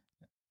 Yeah.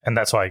 And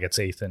that's why he gets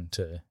Ethan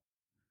to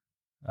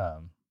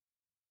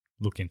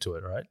look into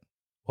it, right?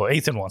 Well,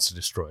 Ethan wants to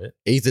destroy it.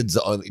 Ethan's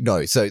the only...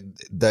 No, so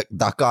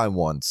that guy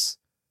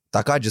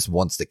just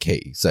wants the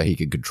key so he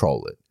can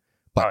control it.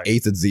 But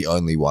Ethan's the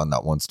only one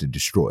that wants to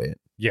destroy it.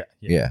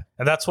 Yeah.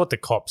 And that's what the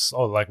cops...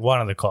 like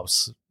one of the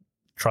cops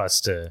tries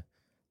to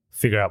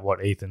figure out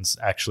what Ethan's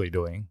actually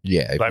doing.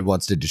 Yeah, if he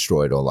wants to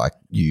destroy it or like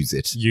use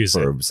it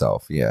for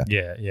himself. Yeah.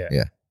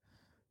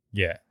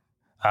 Yeah.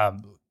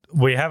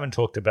 We haven't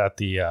talked about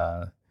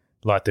the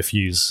light the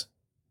fuse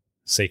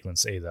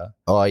sequence either.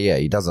 Oh yeah,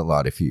 he doesn't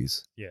light a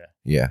fuse.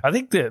 Yeah. I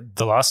think the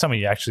last time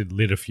he actually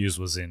lit a fuse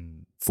was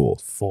in 4.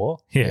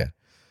 Yeah.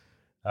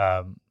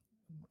 It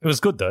was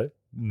good though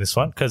in this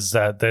one because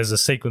there's a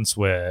sequence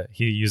where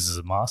he uses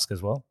a mask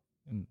as well.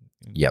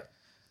 Yep.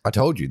 I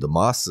told you the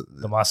mask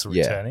are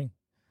returning.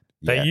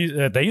 They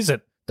use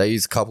it. They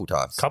use a couple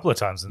of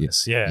times in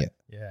this. Yeah.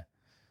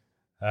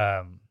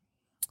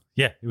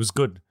 It was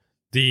good.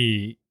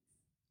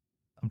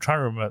 I'm trying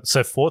to remember.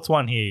 So fourth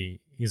one,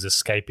 he's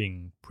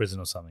escaping prison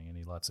or something, and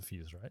he lights a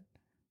fuse, right?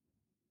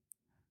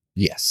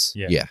 Yes.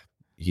 Yeah.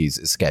 He's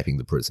escaping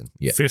the prison.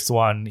 Yeah. Fifth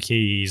one,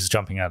 he's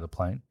jumping out of the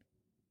plane,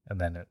 and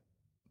then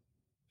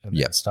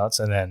it starts.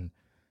 And then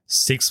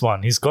sixth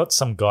one, he's got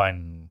some guy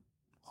in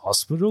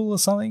hospital or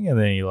something, and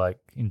then he like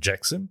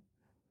injects him.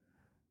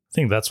 I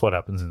think that's what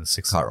happens in the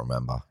sixth. Can't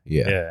remember.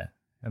 Yeah.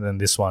 And then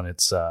this one,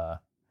 it's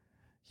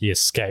he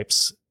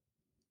escapes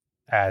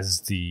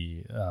as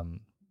the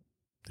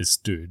this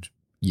dude.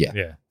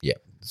 Yeah.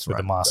 With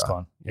the mask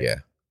on. Yeah.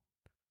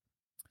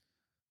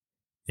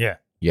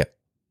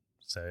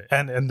 So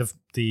and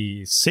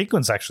the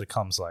sequence actually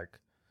comes like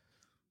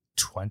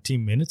 20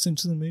 minutes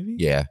into the movie.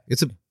 Yeah,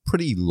 it's a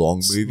pretty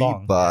long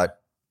movie,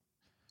 but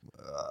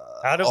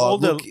out of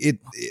all it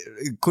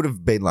could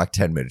have been like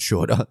 10 minutes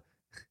shorter.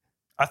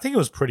 I think it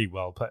was pretty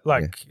well played.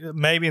 Like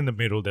maybe in the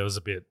middle there was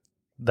a bit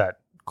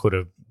that could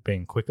have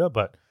been quicker,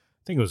 but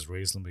I think it was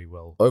reasonably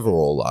well.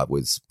 Overall, I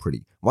was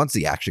pretty. Once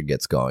the action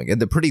gets going,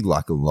 and they're pretty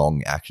like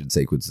long action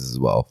sequences as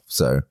well,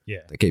 so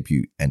they keep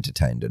you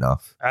entertained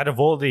enough. Out of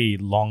all the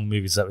long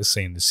movies that we've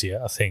seen this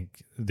year, I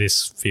think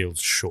this feels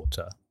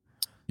shorter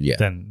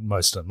than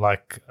most of them.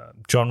 Like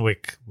John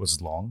Wick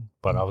was long,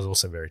 but I was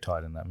also very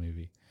tired in that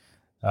movie.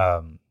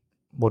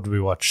 What did we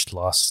watch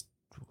last?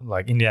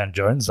 Like Indiana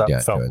Jones,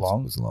 that felt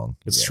long. It was long.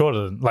 It's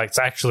shorter than it's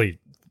actually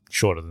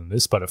shorter than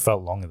this, but it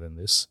felt longer than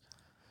this.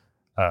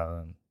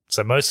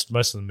 So most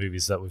of the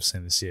movies that we've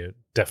seen this year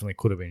definitely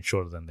could have been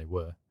shorter than they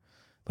were.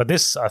 But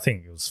this, I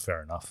think it was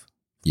fair enough.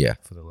 Yeah.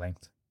 For the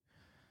length.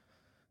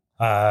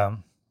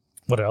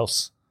 What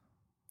else?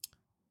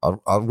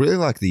 I really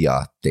like the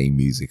theme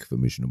music for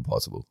Mission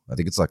Impossible. I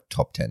think it's like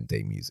top 10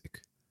 theme music.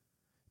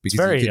 Because you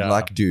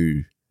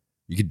can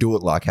you can do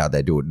it like how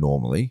they do it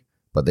normally,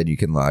 but then you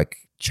can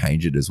like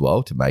change it as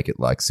well to make it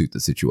like suit the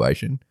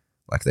situation.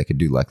 Like they can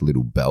do like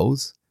little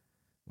bells.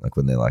 Like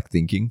when they're like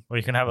thinking. Or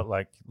you can have it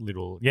like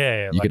little,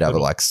 you like could have it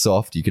like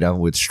soft. You could have it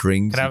with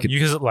strings. You could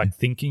use it like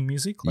thinking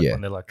music, like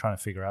when they're like trying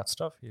to figure out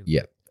stuff.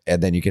 Yeah,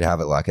 and then you can have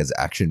it like as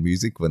action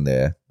music when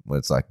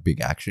it's like big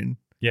action.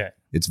 Yeah,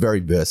 it's very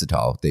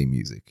versatile theme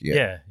music.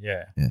 Yeah.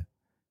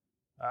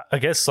 I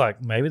guess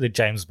like maybe the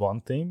James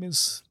Bond theme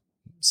is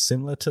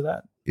similar to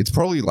that. It's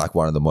probably like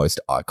one of the most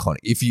iconic.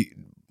 If you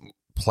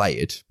play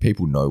it,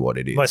 people know what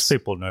it is. Most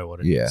people know what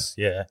it is.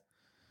 Yeah.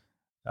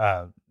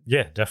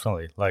 Yeah,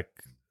 definitely. Like,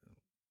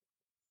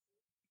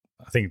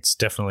 I think it's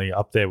definitely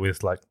up there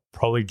with like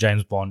probably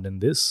James Bond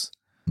and this.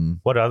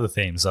 What other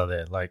themes are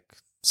there? Like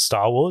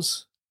Star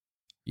Wars?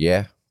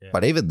 Yeah.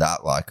 But even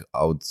that, like,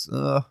 I would.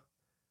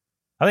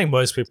 I think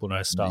most people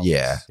know Star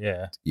Wars.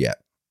 Yeah.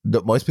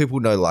 Most people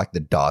know like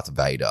the Darth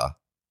Vader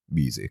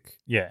music.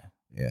 Yeah.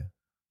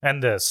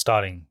 And the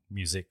starting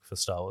music for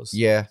Star Wars.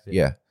 Yeah.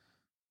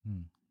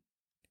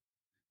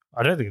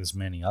 I don't think there's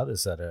many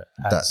others that are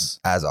That's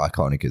as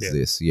iconic as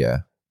this. Yeah.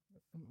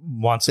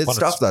 There's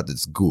stuff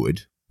that's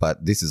good,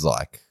 but this is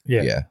like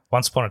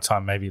Once upon a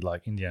time, maybe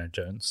like Indiana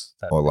Jones,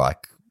 or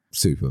like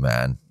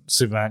Superman.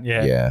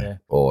 Yeah.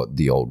 Or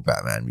the old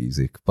Batman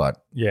music,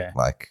 but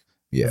like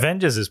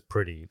Avengers is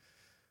pretty.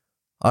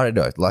 I don't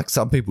know. Like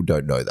some people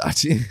don't know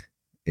that.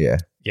 Yeah.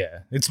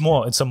 It's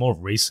a more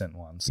recent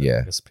one. So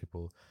I guess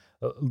people,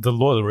 the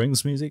Lord of the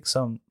Rings music.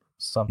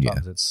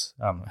 Sometimes it's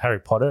Harry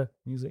Potter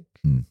music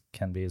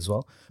can be as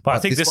well. But I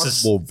think this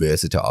is more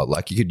versatile.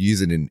 Like you could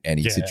use it in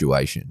any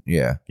situation.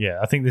 Yeah.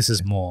 I think this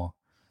is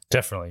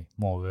definitely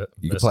more.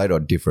 You can play it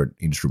on different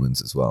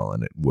instruments as well,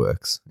 and it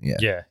works.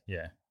 Yeah,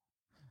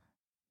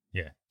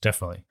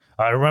 definitely.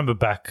 I remember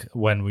back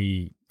when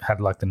we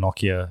had like the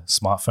Nokia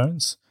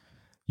smartphones,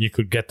 you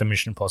could get the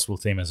Mission Impossible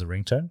theme as a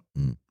ringtone.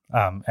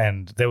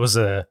 And there was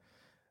a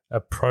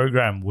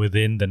program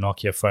within the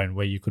Nokia phone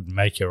where you could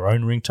make your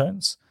own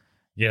ringtones.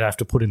 You'd have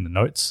to put in the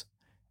notes,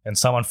 and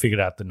someone figured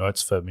out the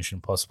notes for Mission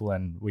Impossible,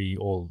 and we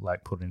all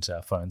like put it into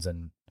our phones,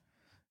 and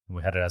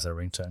we had it as a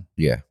ringtone.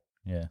 Yeah.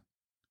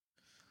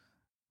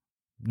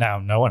 Now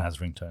no one has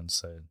ringtones,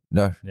 so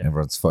no,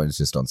 everyone's phone's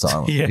just on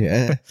silent.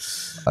 Yeah.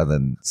 Other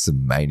than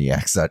some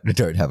maniacs that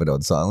don't have it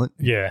on silent.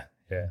 Yeah.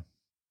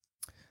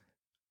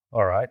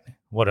 All right.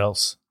 What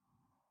else?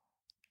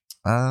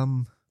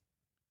 Pom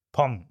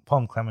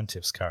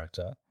Clementif's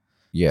character.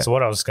 Yeah. So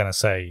what I was going to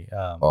say.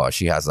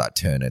 She has that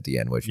turn at the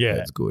end where she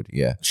turns good.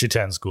 Yeah. She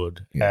turns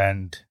good,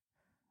 and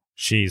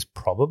she's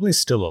probably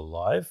still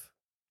alive.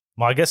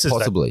 My guess is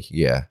possibly,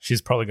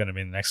 she's probably going to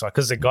be in the next one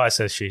because the guy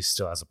says she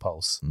still has a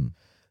pulse.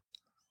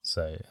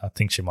 So I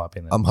think she might be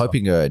in the I'm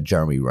hoping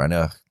Jeremy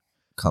Renner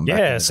come back.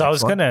 Yeah, so I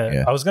was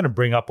gonna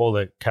bring up all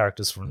the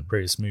characters from the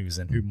previous movies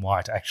and who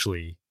might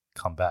actually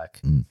come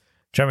back.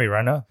 Jeremy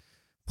Renner?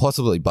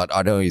 Possibly, but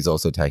I know he's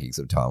also taking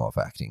some time off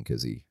acting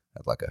because he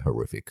had like a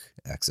horrific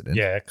accident.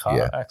 Yeah,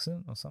 car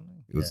accident or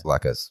something. It was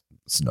like a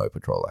snow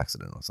patrol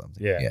accident or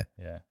something.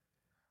 Yeah.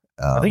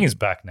 I think he's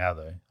back now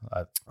though.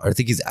 I don't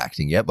think he's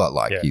acting yet, but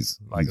like he's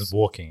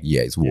walking.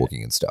 Yeah, he's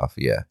walking and stuff.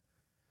 Yeah.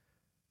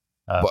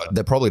 But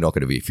they're probably not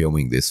going to be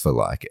filming this for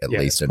like at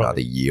least another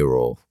year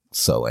or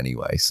so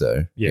anyway.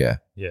 So yeah.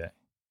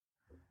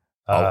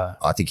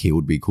 I think he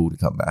would be cool to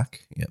come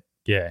back.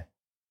 Yeah.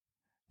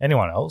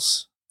 Anyone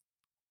else?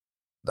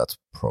 That's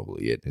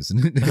probably it,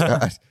 isn't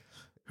it?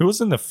 Who was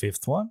in the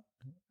fifth one?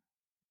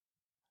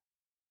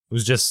 It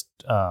was just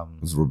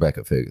it was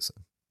Rebecca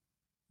Ferguson.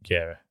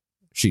 Yeah.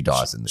 She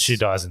dies in this. She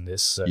dies in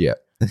this. So yeah.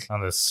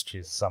 Unless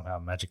she's somehow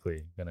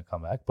magically going to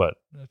come back, but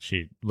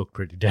she looked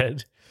pretty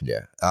dead.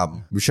 Yeah.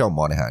 Michelle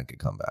Monaghan could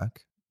come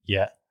back.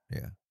 Yeah.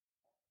 Yeah.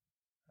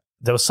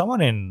 There was someone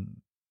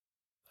in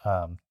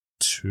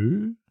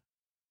 2.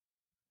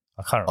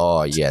 I can't remember.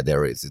 Oh, yeah,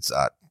 there is. It's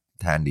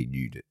Tandy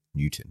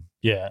Newton.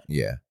 Yeah.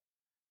 Yeah.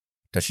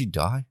 Does she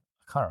die?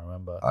 I can't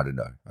remember. I don't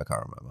know. I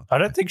can't remember. I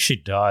don't think she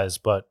dies,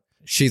 but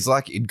she's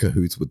like in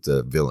cahoots with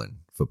the villain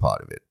for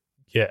part of it.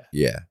 Yeah.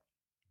 Yeah.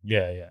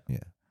 Yeah.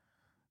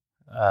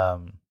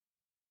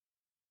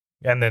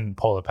 And then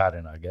Paula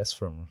Patton, I guess,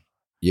 from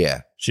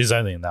she's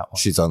only in that one.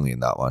 She's only in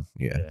that one.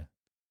 Yeah.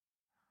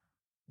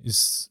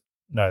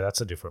 No,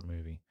 that's a different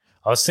movie.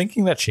 I was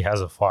thinking that she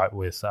has a fight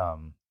with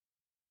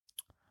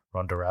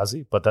Ronda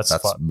Rousey, but that's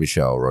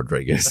Michelle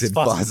Rodriguez. That's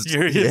Fast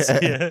and Furious.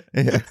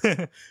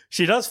 Yeah.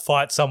 She does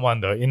fight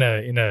someone though in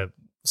a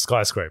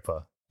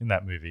skyscraper in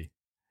that movie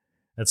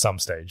at some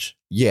stage.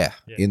 Yeah.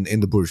 In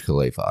the Burj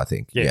Khalifa, I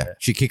think. Yeah.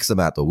 She kicks them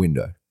out the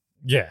window.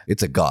 Yeah.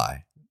 It's a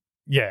guy.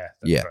 Yeah.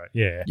 That's right.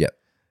 Yeah. Yeah.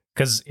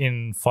 Because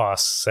in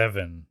Fast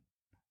 7,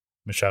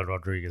 Michelle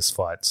Rodriguez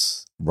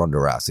fights Ronda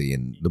Rousey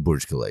in the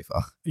Burj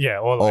Khalifa. Yeah.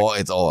 Or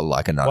it's all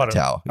like another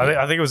tower.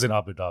 I think it was in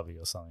Abu Dhabi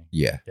or something.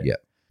 Yeah.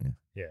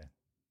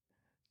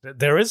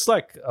 There is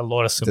like a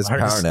lot of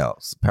similarities.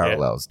 There's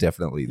parallels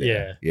definitely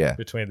there. Yeah.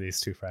 Between these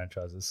two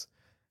franchises.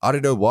 I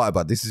don't know why,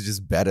 but this is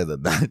just better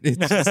than that. It's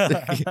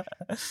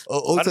just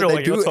also,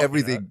 they do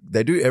everything. About.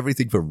 They do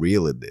everything for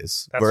real in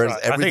this, whereas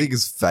everything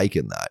is fake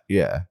in that.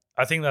 Yeah,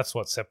 I think that's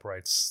what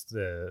separates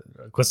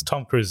because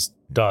Tom Cruise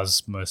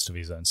does most of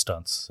his own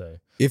stunts. So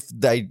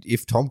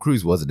if Tom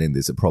Cruise wasn't in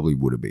this, it probably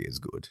wouldn't be as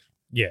good.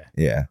 Yeah.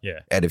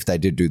 And if they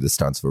did do the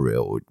stunts for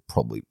real, it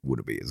probably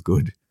wouldn't be as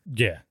good.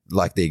 Yeah,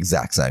 like the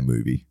exact same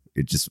movie.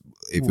 It just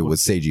if it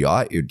was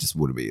CGI, it just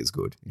wouldn't be as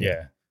good.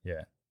 Yeah.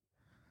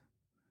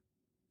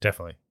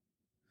 Definitely.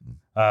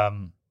 I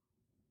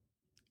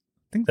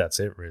think that's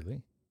it,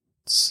 really.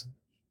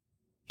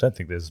 don't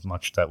think there's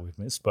much that we've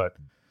missed. But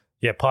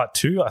yeah, part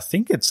 2, I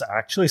think it's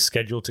actually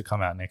scheduled to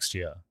come out next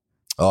year.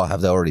 Oh,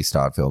 have they already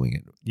started filming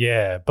it?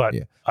 Yeah, but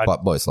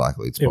but most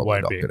likely it's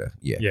probably not going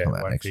to come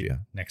out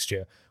next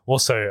year.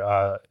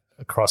 Also,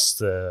 across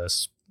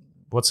the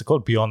what's it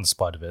called? Beyond the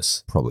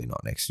Spider-Verse. Probably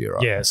not next year,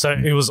 right? Yeah, so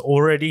it was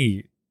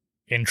already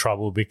in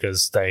trouble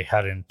because they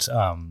hadn't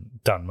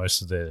done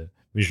most of the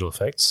visual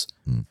effects.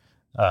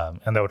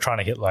 And they were trying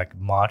to hit like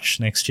March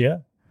next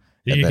year.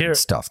 Did you hear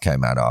stuff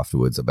came out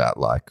afterwards about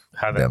like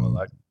how they were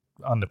like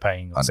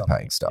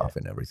underpaying stuff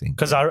and everything?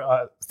 Because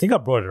I think I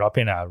brought it up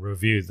in our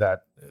review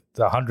that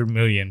the 100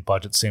 million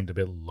budget seemed a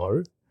bit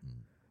low.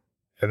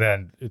 And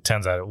then it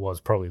turns out it was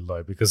probably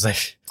low because they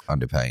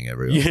underpaying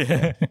everyone.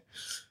 Yeah.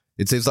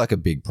 It seems like a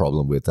big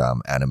problem with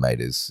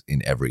animators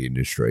in every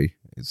industry.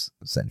 It's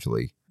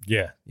essentially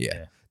Yeah.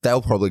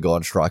 They'll probably go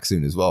on strike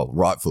soon as well,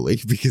 rightfully,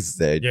 because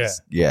they're they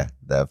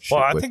have shit.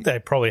 Well, I think they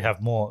probably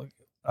have more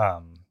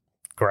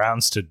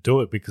grounds to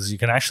do it because you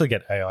can actually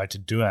get AI to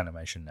do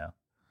animation now.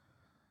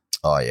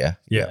 Oh, yeah.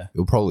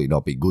 It'll probably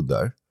not be good,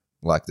 though.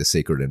 Like the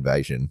Secret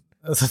Invasion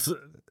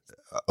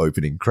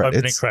opening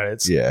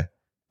credits. Yeah.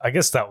 I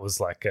guess that was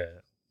like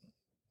a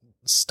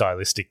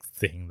stylistic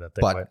thing that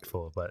they went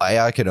for. But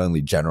AI can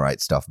only generate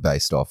stuff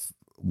based off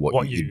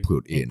what you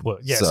input in.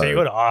 Yeah, so you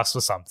got to ask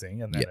for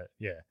something and then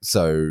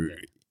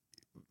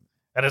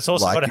and it's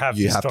also got to have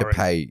you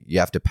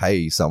have to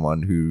pay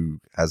someone who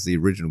has the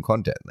original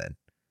content then.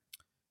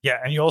 Yeah,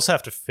 and you also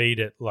have to feed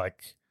it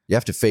like you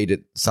have to feed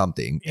it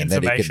something and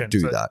then it can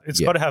do that. It's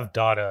got to have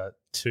data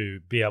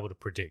to be able to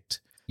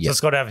predict. So it's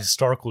got to have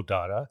historical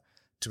data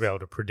to be able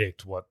to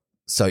predict what.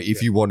 So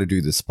if you want to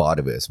do the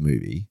Spider-Verse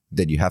movie,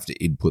 then you have to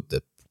input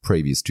the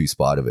previous 2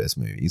 Spider-Verse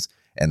movies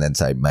and then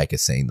say make a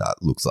scene that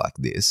looks like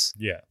this.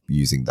 Yeah.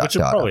 Using that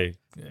data.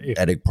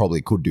 And it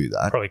probably could do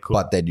that. Probably could.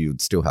 But then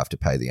you'd still have to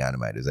pay the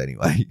animators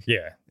anyway.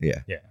 Yeah.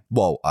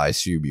 Well, I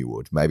assume you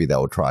would. Maybe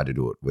they'll try to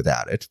do it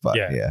without it, but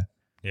yeah.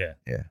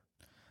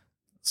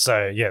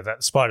 So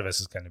that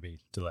Spider-Verse is going to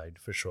be delayed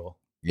for sure.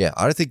 Yeah,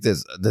 I don't think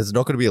there's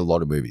not going to be a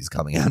lot of movies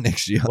coming out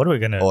next year. What are we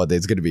going to? Or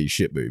there's going to be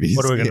shit movies.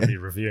 What are we going to be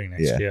reviewing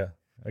next year?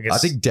 I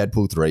think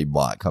Deadpool 3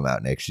 might come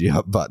out next year,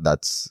 but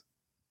that's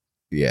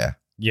Yeah.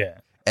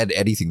 And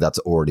anything that's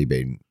already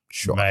been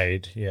shot.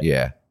 Made,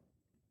 Yeah,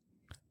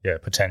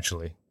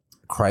 potentially.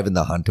 Kraven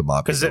the Hunter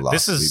might be the last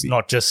this is movie.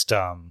 not just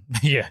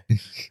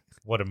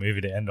what a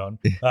movie to end on.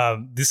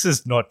 This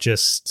is not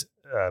just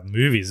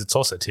movies, it's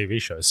also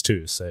TV shows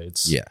too. So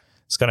it's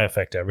going to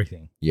affect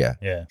everything. Yeah.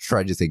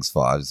 Stranger Things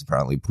 5 is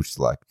apparently pushed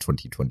to like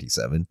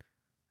 2027.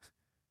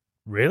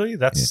 Really?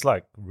 That's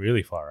like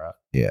really far out.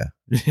 Yeah.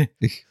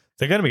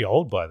 They're going to be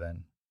old by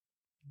then.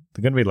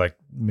 They're going to be like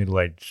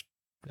middle-aged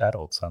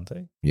adults, aren't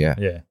they? Yeah.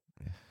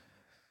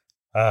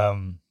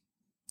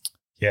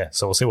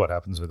 So we'll see what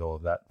happens with all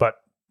of that.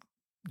 But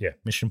yeah,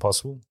 Mission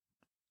Impossible.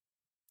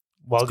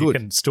 While you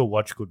can still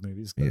watch good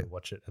movies, go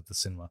watch it at the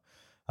cinema.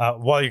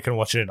 While you can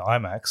watch it in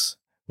IMAX,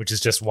 which is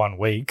just 1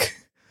 week,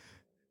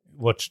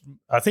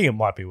 I think it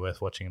might be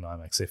worth watching in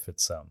IMAX if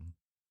it's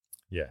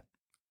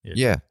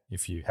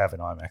if you have an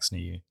IMAX near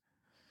you.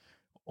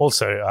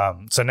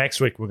 Also, so next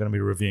week we're going to be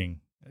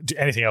reviewing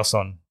anything else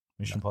on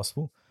Mission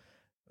Impossible.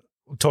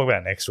 We'll talk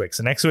about it next week.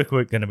 So next week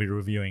we're going to be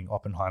reviewing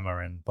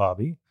Oppenheimer and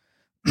Barbie.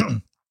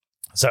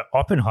 So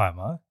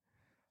Oppenheimer,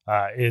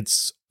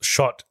 it's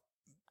shot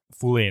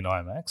fully in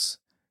IMAX.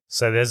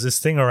 So there's this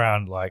thing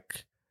around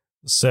like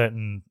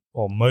certain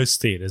or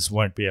most theaters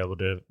won't be able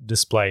to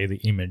display the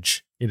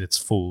image in its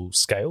full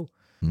scale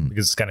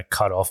because it's going to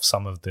cut off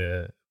some of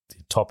the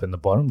top and the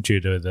bottom due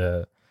to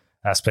the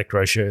aspect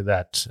ratio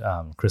that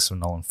Christopher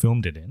Nolan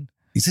filmed it in.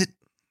 Is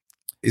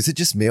it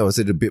just me or is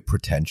it a bit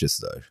pretentious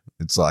though?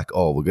 It's like,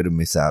 oh, we're going to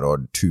miss out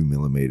on 2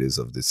 millimeters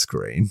of this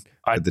screen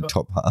at the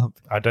top half.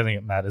 I don't think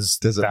it matters.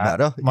 Does it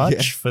matter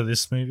much for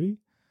this movie,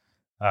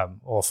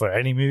 or for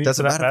any movie? Does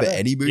it matter for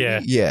any movie?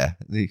 Yeah.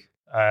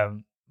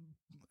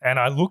 And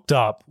I looked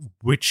up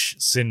which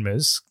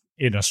cinemas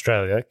in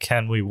Australia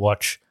can we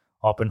watch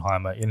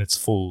Oppenheimer in its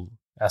full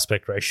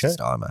aspect ratio. Just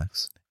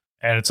IMAX,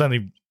 and it's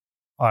only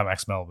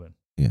IMAX Melbourne.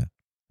 Yeah.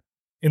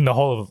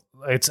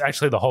 It's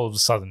actually the whole of the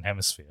Southern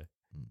Hemisphere.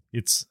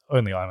 It's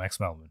only IMAX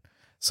Melbourne.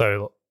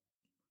 So,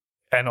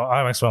 and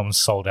IMAX Melbourne's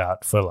sold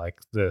out for like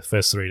the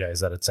first 3 days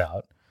that it's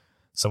out.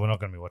 So we're not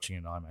going to be watching it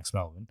in IMAX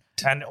Melbourne.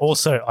 And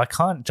also, I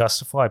can't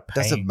justify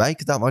paying. Does it make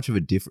that much of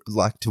a difference?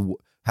 Like, to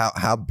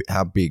how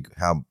big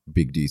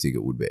do you think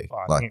it would be?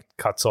 I think it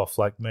cuts off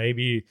like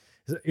maybe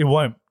it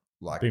won't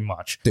be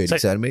much. 30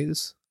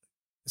 centimeters.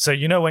 So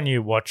you know when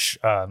you watch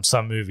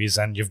some movies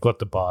and you've got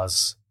the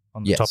bars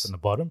on the top and the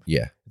bottom.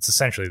 Yeah, it's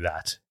essentially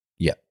that.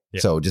 Yeah.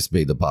 So it'll just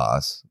be the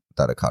bars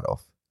that are cut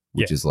off,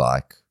 which is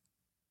like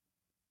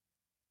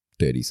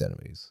 30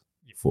 centimeters,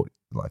 40.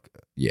 Like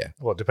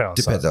Well, it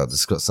depends on the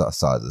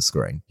size of the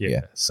screen.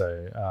 Yeah.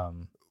 So,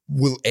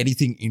 will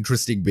anything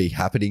interesting be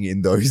happening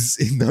in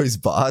those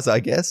bars? I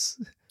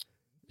guess.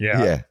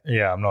 Yeah.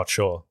 I'm not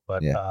sure,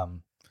 but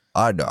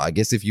I don't know. I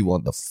guess if you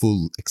want the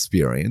full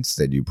experience,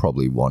 then you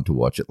probably want to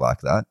watch it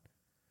like that.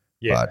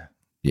 Yeah. But,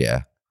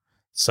 yeah.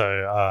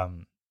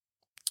 So,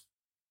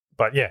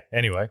 but yeah.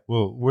 Anyway,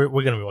 we're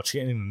going to be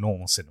watching it in a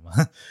normal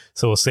cinema,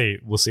 so we'll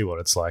see what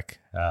it's like.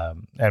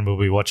 And we'll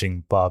be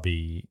watching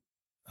Barbie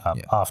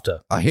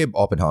after. I hear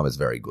Oppenheimer's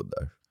very good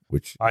though.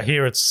 Which I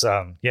hear it's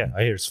I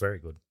hear it's very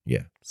good.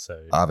 Yeah.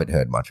 So I haven't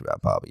heard much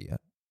about Barbie yet.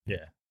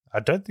 Yeah, I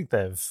don't think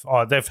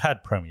they've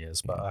had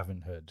premieres, but I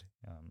haven't heard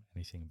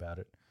anything about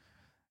it.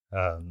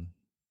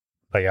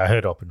 But yeah, I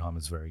heard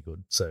Oppenheimer's very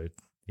good. So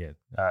yeah,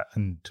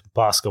 and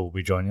Basker will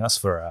be joining us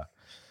for a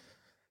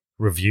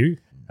review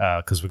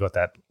because we got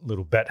that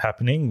little bet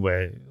happening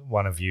where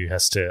one of you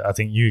has to. I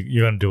think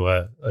you're going to do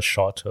a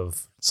shot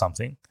of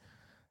something,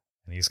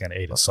 and he's going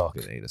to eat a sock.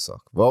 Going to eat a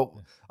sock.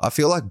 Well, I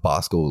feel like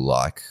Basker will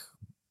like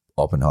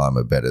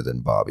Oppenheimer better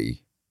than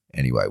Barbie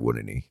anyway,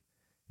 wouldn't he?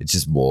 It's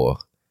just more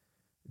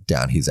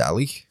down his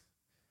alley.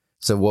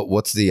 So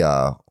what's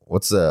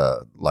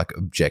the like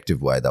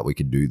objective way that we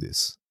can do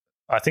this?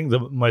 I think the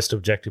most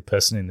objective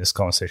person in this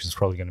conversation is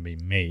probably going to be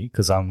me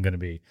because I'm going to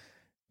be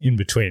in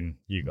between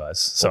you guys.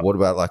 So what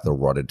about like the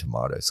Rotten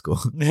Tomato score?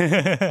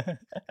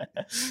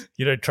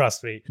 You don't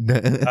trust me.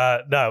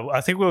 No,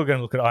 I think we were going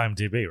to look at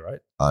IMDb, right?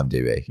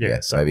 IMDb. Yeah,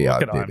 so maybe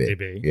look IMDb. at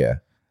IMDb.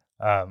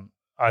 Yeah.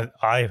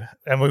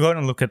 And we're going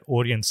to look at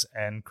audience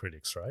and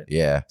critics, right?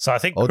 Yeah. So I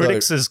think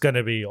critics is going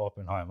to be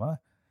Oppenheimer.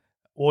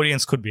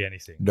 Audience could be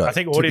anything. No, I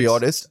think to be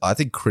honest, I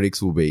think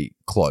critics will be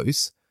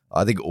close.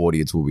 I think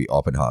audience will be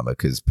Oppenheimer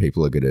because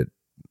people are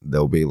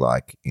they'll be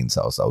like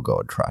incels. They'll go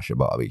and trash a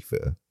Barbie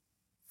for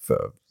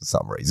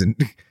some reason,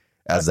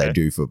 as they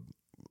do for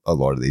a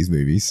lot of these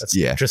movies. That's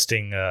an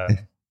interesting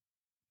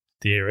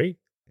theory.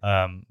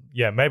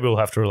 Maybe we'll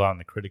have to rely on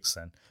the critics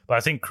then. But I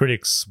think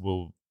critics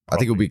will. I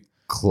think it'll be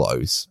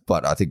close,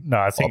 but I think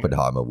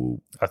Oppenheimer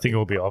will. I think it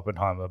will be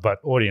Oppenheimer, but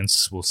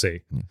audience will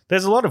see.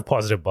 There's a lot of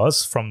positive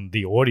buzz from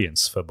the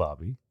audience for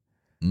Barbie.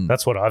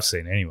 That's what I've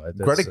seen anyway.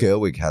 Greta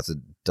Gerwig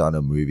hasn't done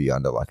a movie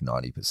under like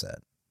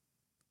 90%.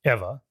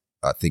 Ever.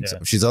 I think so.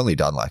 She's only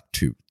done like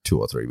two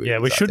or three movies. Yeah,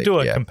 we should do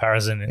a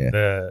comparison in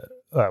the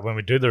when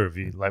we do the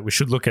review. Like we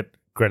should look at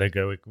Greta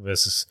Gerwig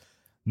versus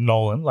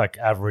Nolan, like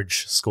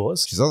average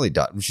scores. She's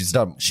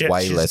done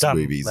way less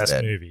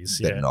movies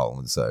than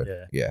Nolan. So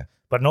yeah.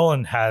 But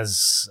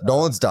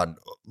Nolan's done.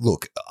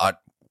 Look,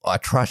 I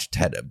trash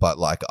Tenet, but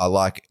like I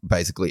like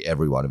basically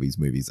every one of his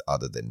movies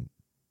other than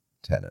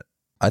Tenet.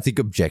 I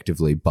think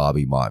objectively,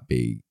 Barbie might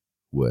be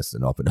worse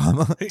than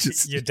Oppenheimer.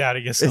 You're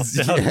doubting yourself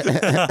now.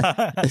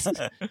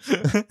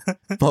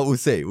 But we'll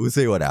see. We'll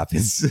see what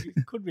happens.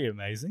 It could be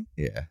amazing.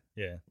 Yeah.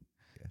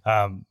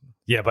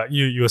 But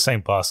you were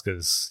saying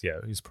Basker's,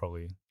 he's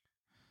probably.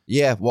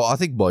 Yeah, well, I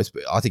think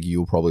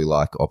you'll probably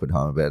like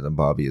Oppenheimer better than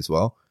Barbie as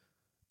well.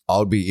 I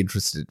would be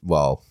interested.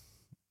 Well,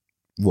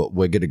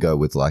 we're going to go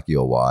with like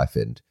your wife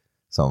and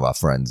some of our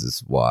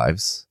friends'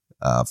 wives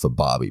for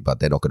Barbie, but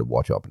they're not going to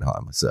watch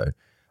Oppenheimer. So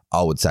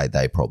I would say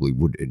they probably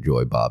would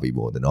enjoy Barbie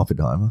more than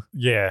Oppenheimer.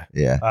 Yeah.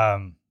 Yeah.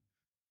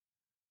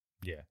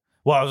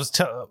 Well,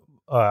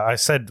 I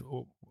said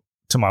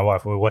to my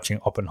wife, we're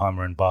watching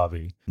Oppenheimer and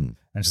Barbie, and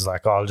she's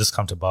like, "Oh, I'll just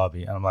come to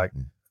Barbie." And I'm like,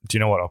 "Do you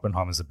know what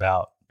Oppenheimer's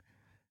about?"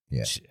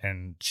 Yeah.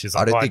 And she's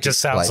like, it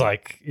just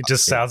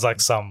sounds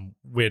like some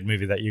weird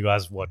movie that you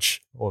guys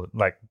watch, or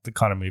like the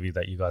kind of movie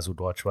that you guys would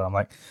watch. But I'm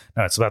like,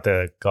 no, it's about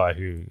the guy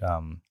who,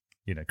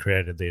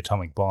 created the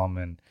atomic bomb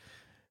and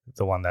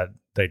the one that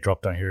they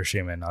dropped on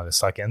Hiroshima and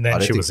Nagasaki. And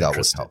then she was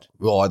interested.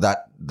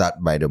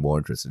 That made her more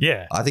interested.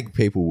 Yeah. I think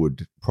people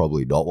would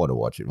probably not want to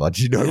watch it once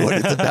you know what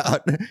it's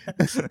about,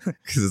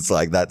 because it's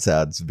like, that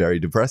sounds very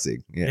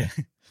depressing. Yeah.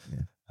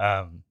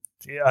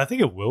 I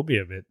think it will be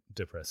a bit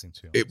depressing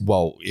too. It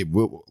will.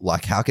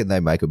 Like, how can they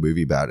make a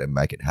movie about it and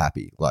make it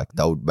happy? Like,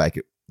 they'll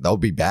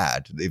be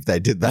bad if they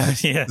did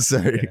that. Yeah.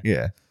 So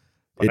yeah.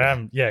 But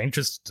I'm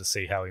interested to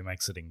see how he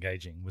makes it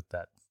engaging with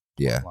that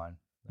line.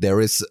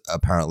 There is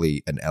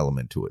apparently an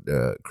element to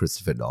it,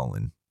 Christopher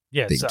Nolan.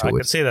 Yeah, so I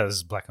could see that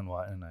as black and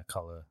white and a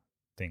color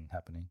thing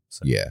happening.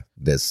 So. Yeah,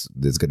 there's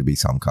going to be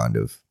some kind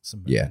of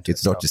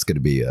it's not just going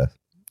to be a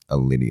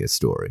linear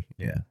story.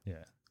 Yeah.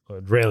 Well,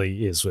 it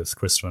rarely is with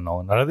Christopher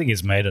Nolan. I don't think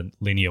he's made a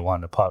linear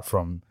one apart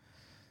from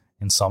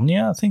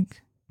Insomnia. I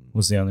think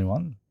was the only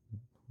one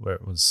where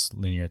it was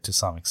linear to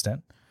some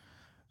extent.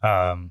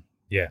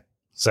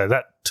 So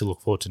that to look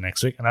forward to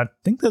next week, and I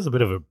think there's a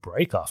bit of a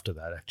break after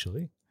that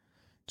actually.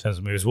 In terms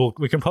of movies,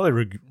 we can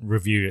probably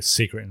review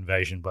Secret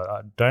Invasion, but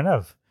I don't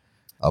have.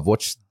 I've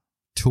watched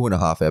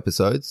 2.5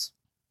 episodes.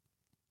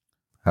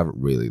 Haven't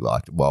really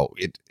liked it. Well,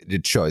 it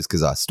shows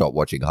because I stopped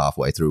watching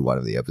halfway through one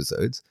of the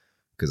episodes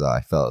because I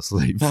fell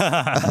asleep.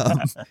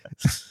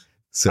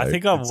 So I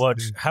think I've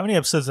watched. How many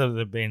episodes have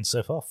there been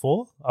so far?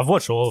 4? I've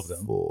watched all of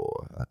them.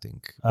 4, I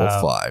think, or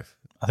 5.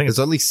 I think there's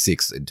only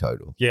 6 in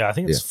total. Yeah, I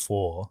think it's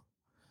 4.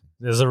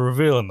 There's a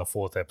reveal in the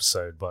 4th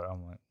episode, but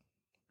I'm like.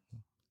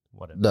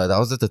 Whatever. No, that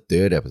was at the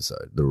 3rd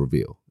episode, the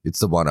reveal. It's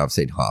the one I've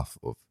seen half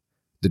of.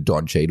 The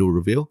Don Cheadle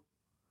reveal.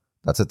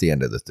 That's at the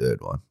end of the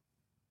 3rd one.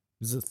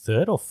 Is it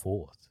 3rd or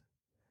 4th?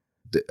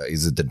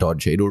 Is it the Don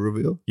Cheadle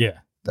reveal? Yeah.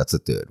 That's the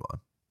 3rd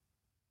one.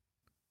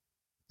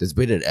 There's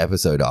been an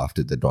episode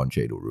after the Don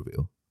Cheadle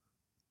reveal.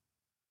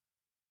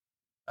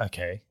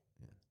 Okay.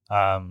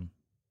 I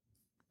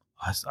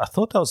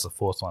thought that was the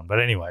fourth one, but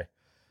anyway,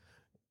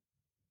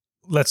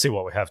 let's see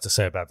what we have to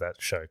say about that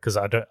show, because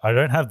I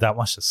don't have that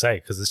much to say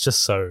because it's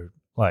just so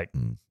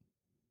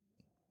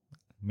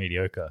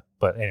mediocre.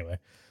 But anyway,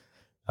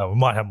 we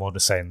might have more to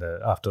say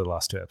after the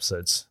last 2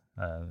 episodes.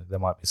 There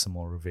might be some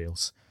more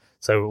reveals,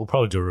 so we'll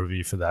probably do a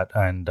review for that.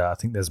 And I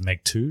think there's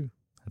Meg 2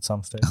 at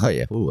some stage. Oh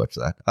yeah, we'll watch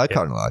that. I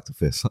kind of like the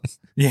first one.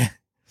 Yeah.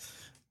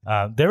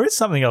 There is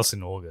something else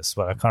in August,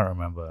 but I can't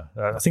remember.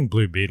 I think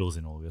Blue Beetle's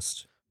in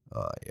August.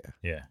 Oh yeah.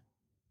 Yeah.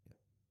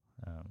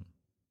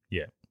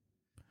 Yeah.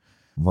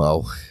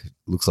 Well,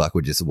 looks like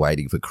we're just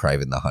waiting for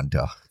Kraven the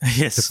Hunter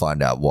Yes. to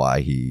find out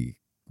why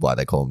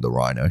they call him the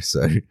Rhino.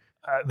 So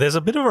there's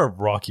a bit of a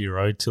rocky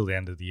road till the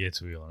end of the year,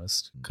 to be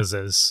honest, because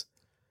there's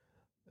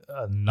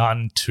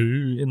Nun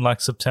 2 in like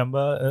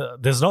September.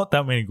 There's not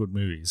that many good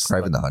movies.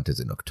 Kraven the Hunter's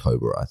in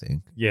October, I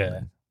think.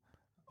 Yeah.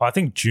 I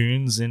think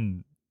June's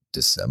in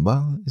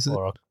December, is it?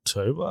 Or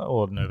October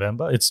or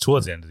November. It's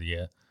towards the end of the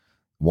year.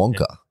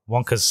 Wonka. Yeah.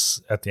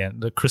 Wonka's at the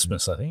end of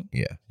Christmas, I think.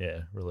 Yeah.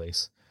 Yeah,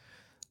 release.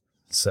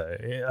 So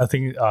I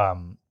think,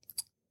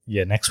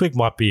 next week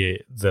might be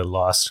the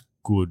last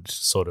good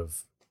sort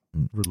of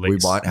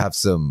release. We might have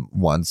some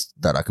ones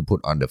that I could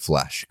put under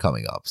Flash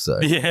coming up.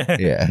 So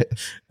yeah.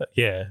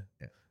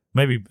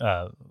 Maybe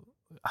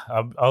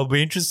I'll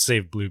be interested to see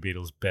if Blue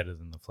Beetle's better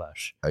than the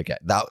Flash. Okay,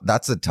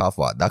 that's a tough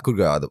one. That could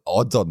go either.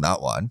 Odds on that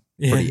one,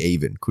 pretty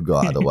even. Could go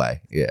either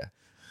way. Yeah.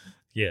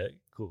 Yeah.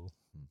 Cool.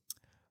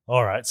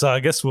 All right. So I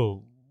guess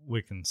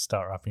we can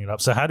start wrapping it up.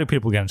 So how do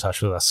people get in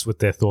touch with us with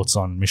their thoughts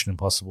on Mission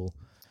Impossible?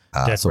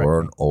 So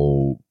we're on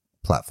all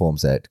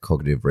platforms at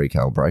Cognitive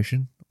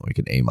Recalibration, or you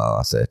can email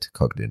us at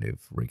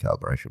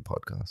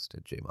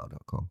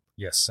cognitiverecalibrationpodcast@gmail.com.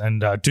 Yes,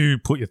 and do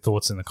put your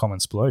thoughts in the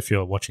comments below if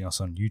you're watching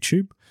us on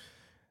YouTube.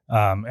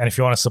 And if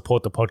you want to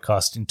support the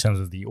podcast in terms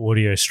of the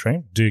audio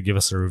stream, do give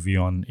us a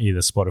review on either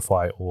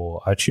Spotify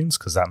or iTunes,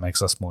 because that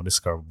makes us more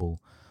discoverable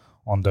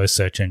on those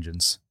search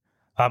engines.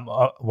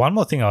 One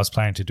more thing I was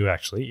planning to do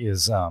actually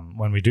is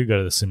when we do go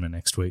to the cinema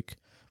next week,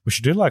 we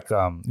should do like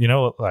how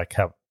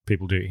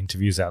people do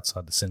interviews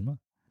outside the cinema.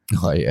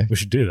 Oh yeah, we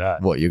should do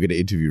that. What, you're going to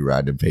interview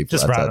random people?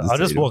 Just random. I'll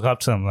just walk up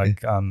to them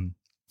like,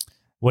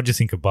 "What do you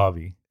think of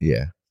Barbie?"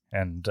 Yeah,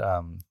 and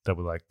they'll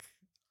be like,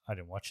 "I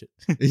didn't watch it."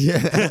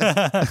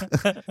 Yeah,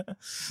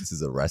 this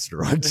is a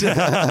restaurant.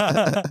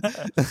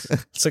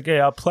 It's like,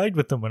 yeah, I played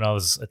with them when I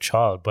was a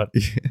child, but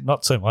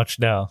not so much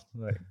now.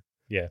 Like,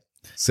 yeah.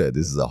 So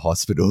this is a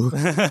hospital.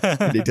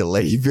 You need to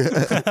leave.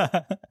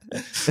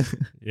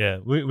 Yeah,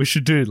 we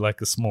should do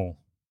like a small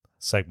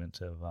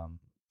segment of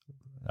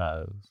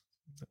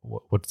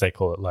what do they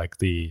call it? Like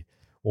the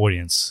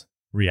audience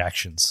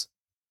reactions.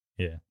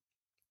 Yeah.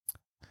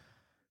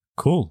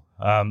 Cool.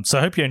 So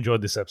I hope you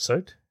enjoyed this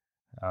episode.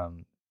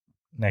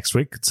 Next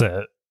week it's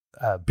a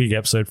big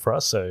episode for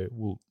us, so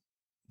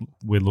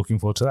we're looking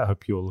forward to that.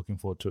 Hope you're looking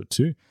forward to it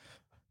too.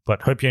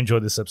 But hope you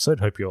enjoyed this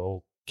episode. Hope you're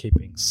all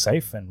keeping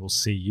safe, and we'll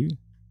see you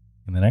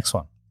in the next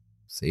one.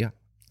 See ya.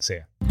 See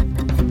ya.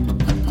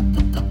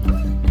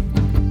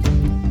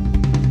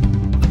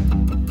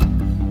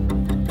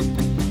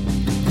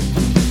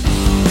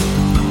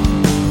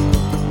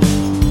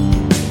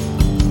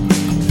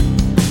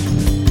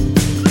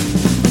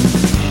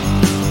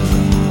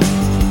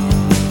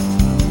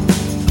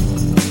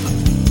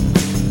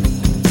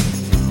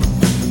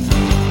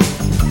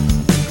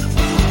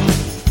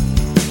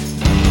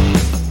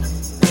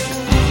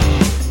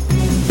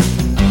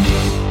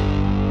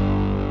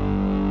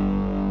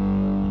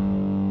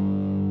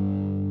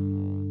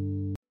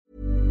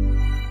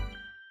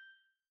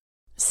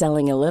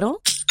 Selling a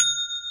little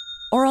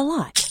or a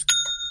lot?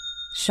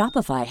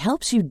 Shopify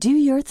helps you do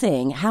your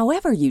thing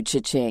however you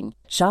cha-ching.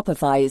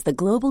 Shopify is the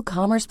global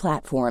commerce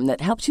platform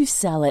that helps you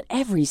sell at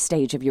every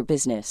stage of your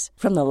business.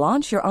 From the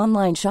launch your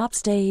online shop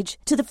stage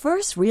to the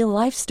first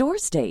real-life store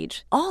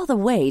stage, all the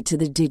way to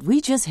the did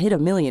we just hit a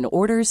million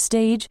orders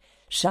stage.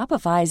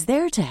 Shopify is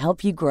there to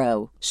help you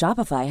grow.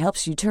 Shopify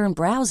helps you turn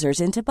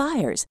browsers into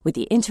buyers with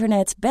the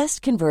internet's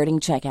best converting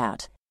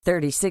checkout.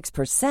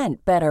 36%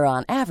 better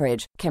on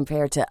average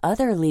compared to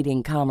other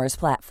leading commerce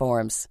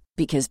platforms.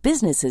 Because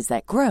businesses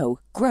that grow,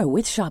 grow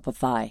with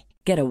Shopify.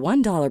 Get a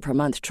 $1 per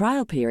month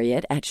trial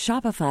period at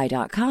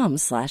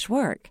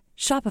shopify.com/work.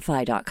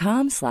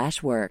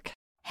 Shopify.com/work.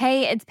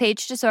 Hey, it's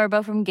Paige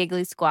DeSorbo from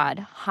Giggly Squad.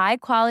 High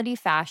quality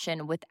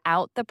fashion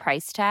without the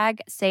price tag.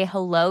 Say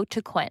hello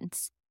to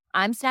Quince.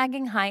 I'm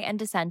snagging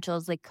high-end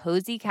essentials like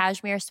cozy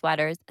cashmere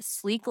sweaters,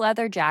 sleek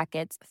leather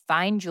jackets,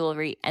 fine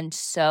jewelry, and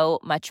so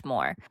much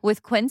more.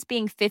 With Quince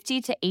being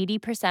 50 to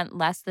 80%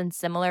 less than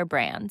similar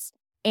brands.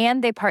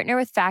 And they partner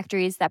with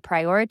factories that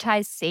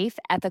prioritize safe,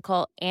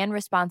 ethical, and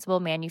responsible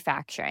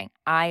manufacturing.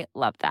 I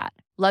love that.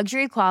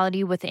 Luxury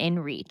quality within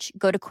reach.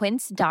 Go to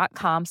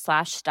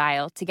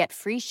quince.com/style to get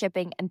free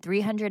shipping and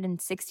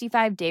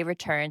 365-day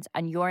returns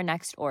on your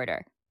next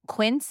order.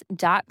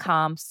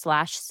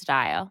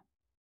 Quince.com/style.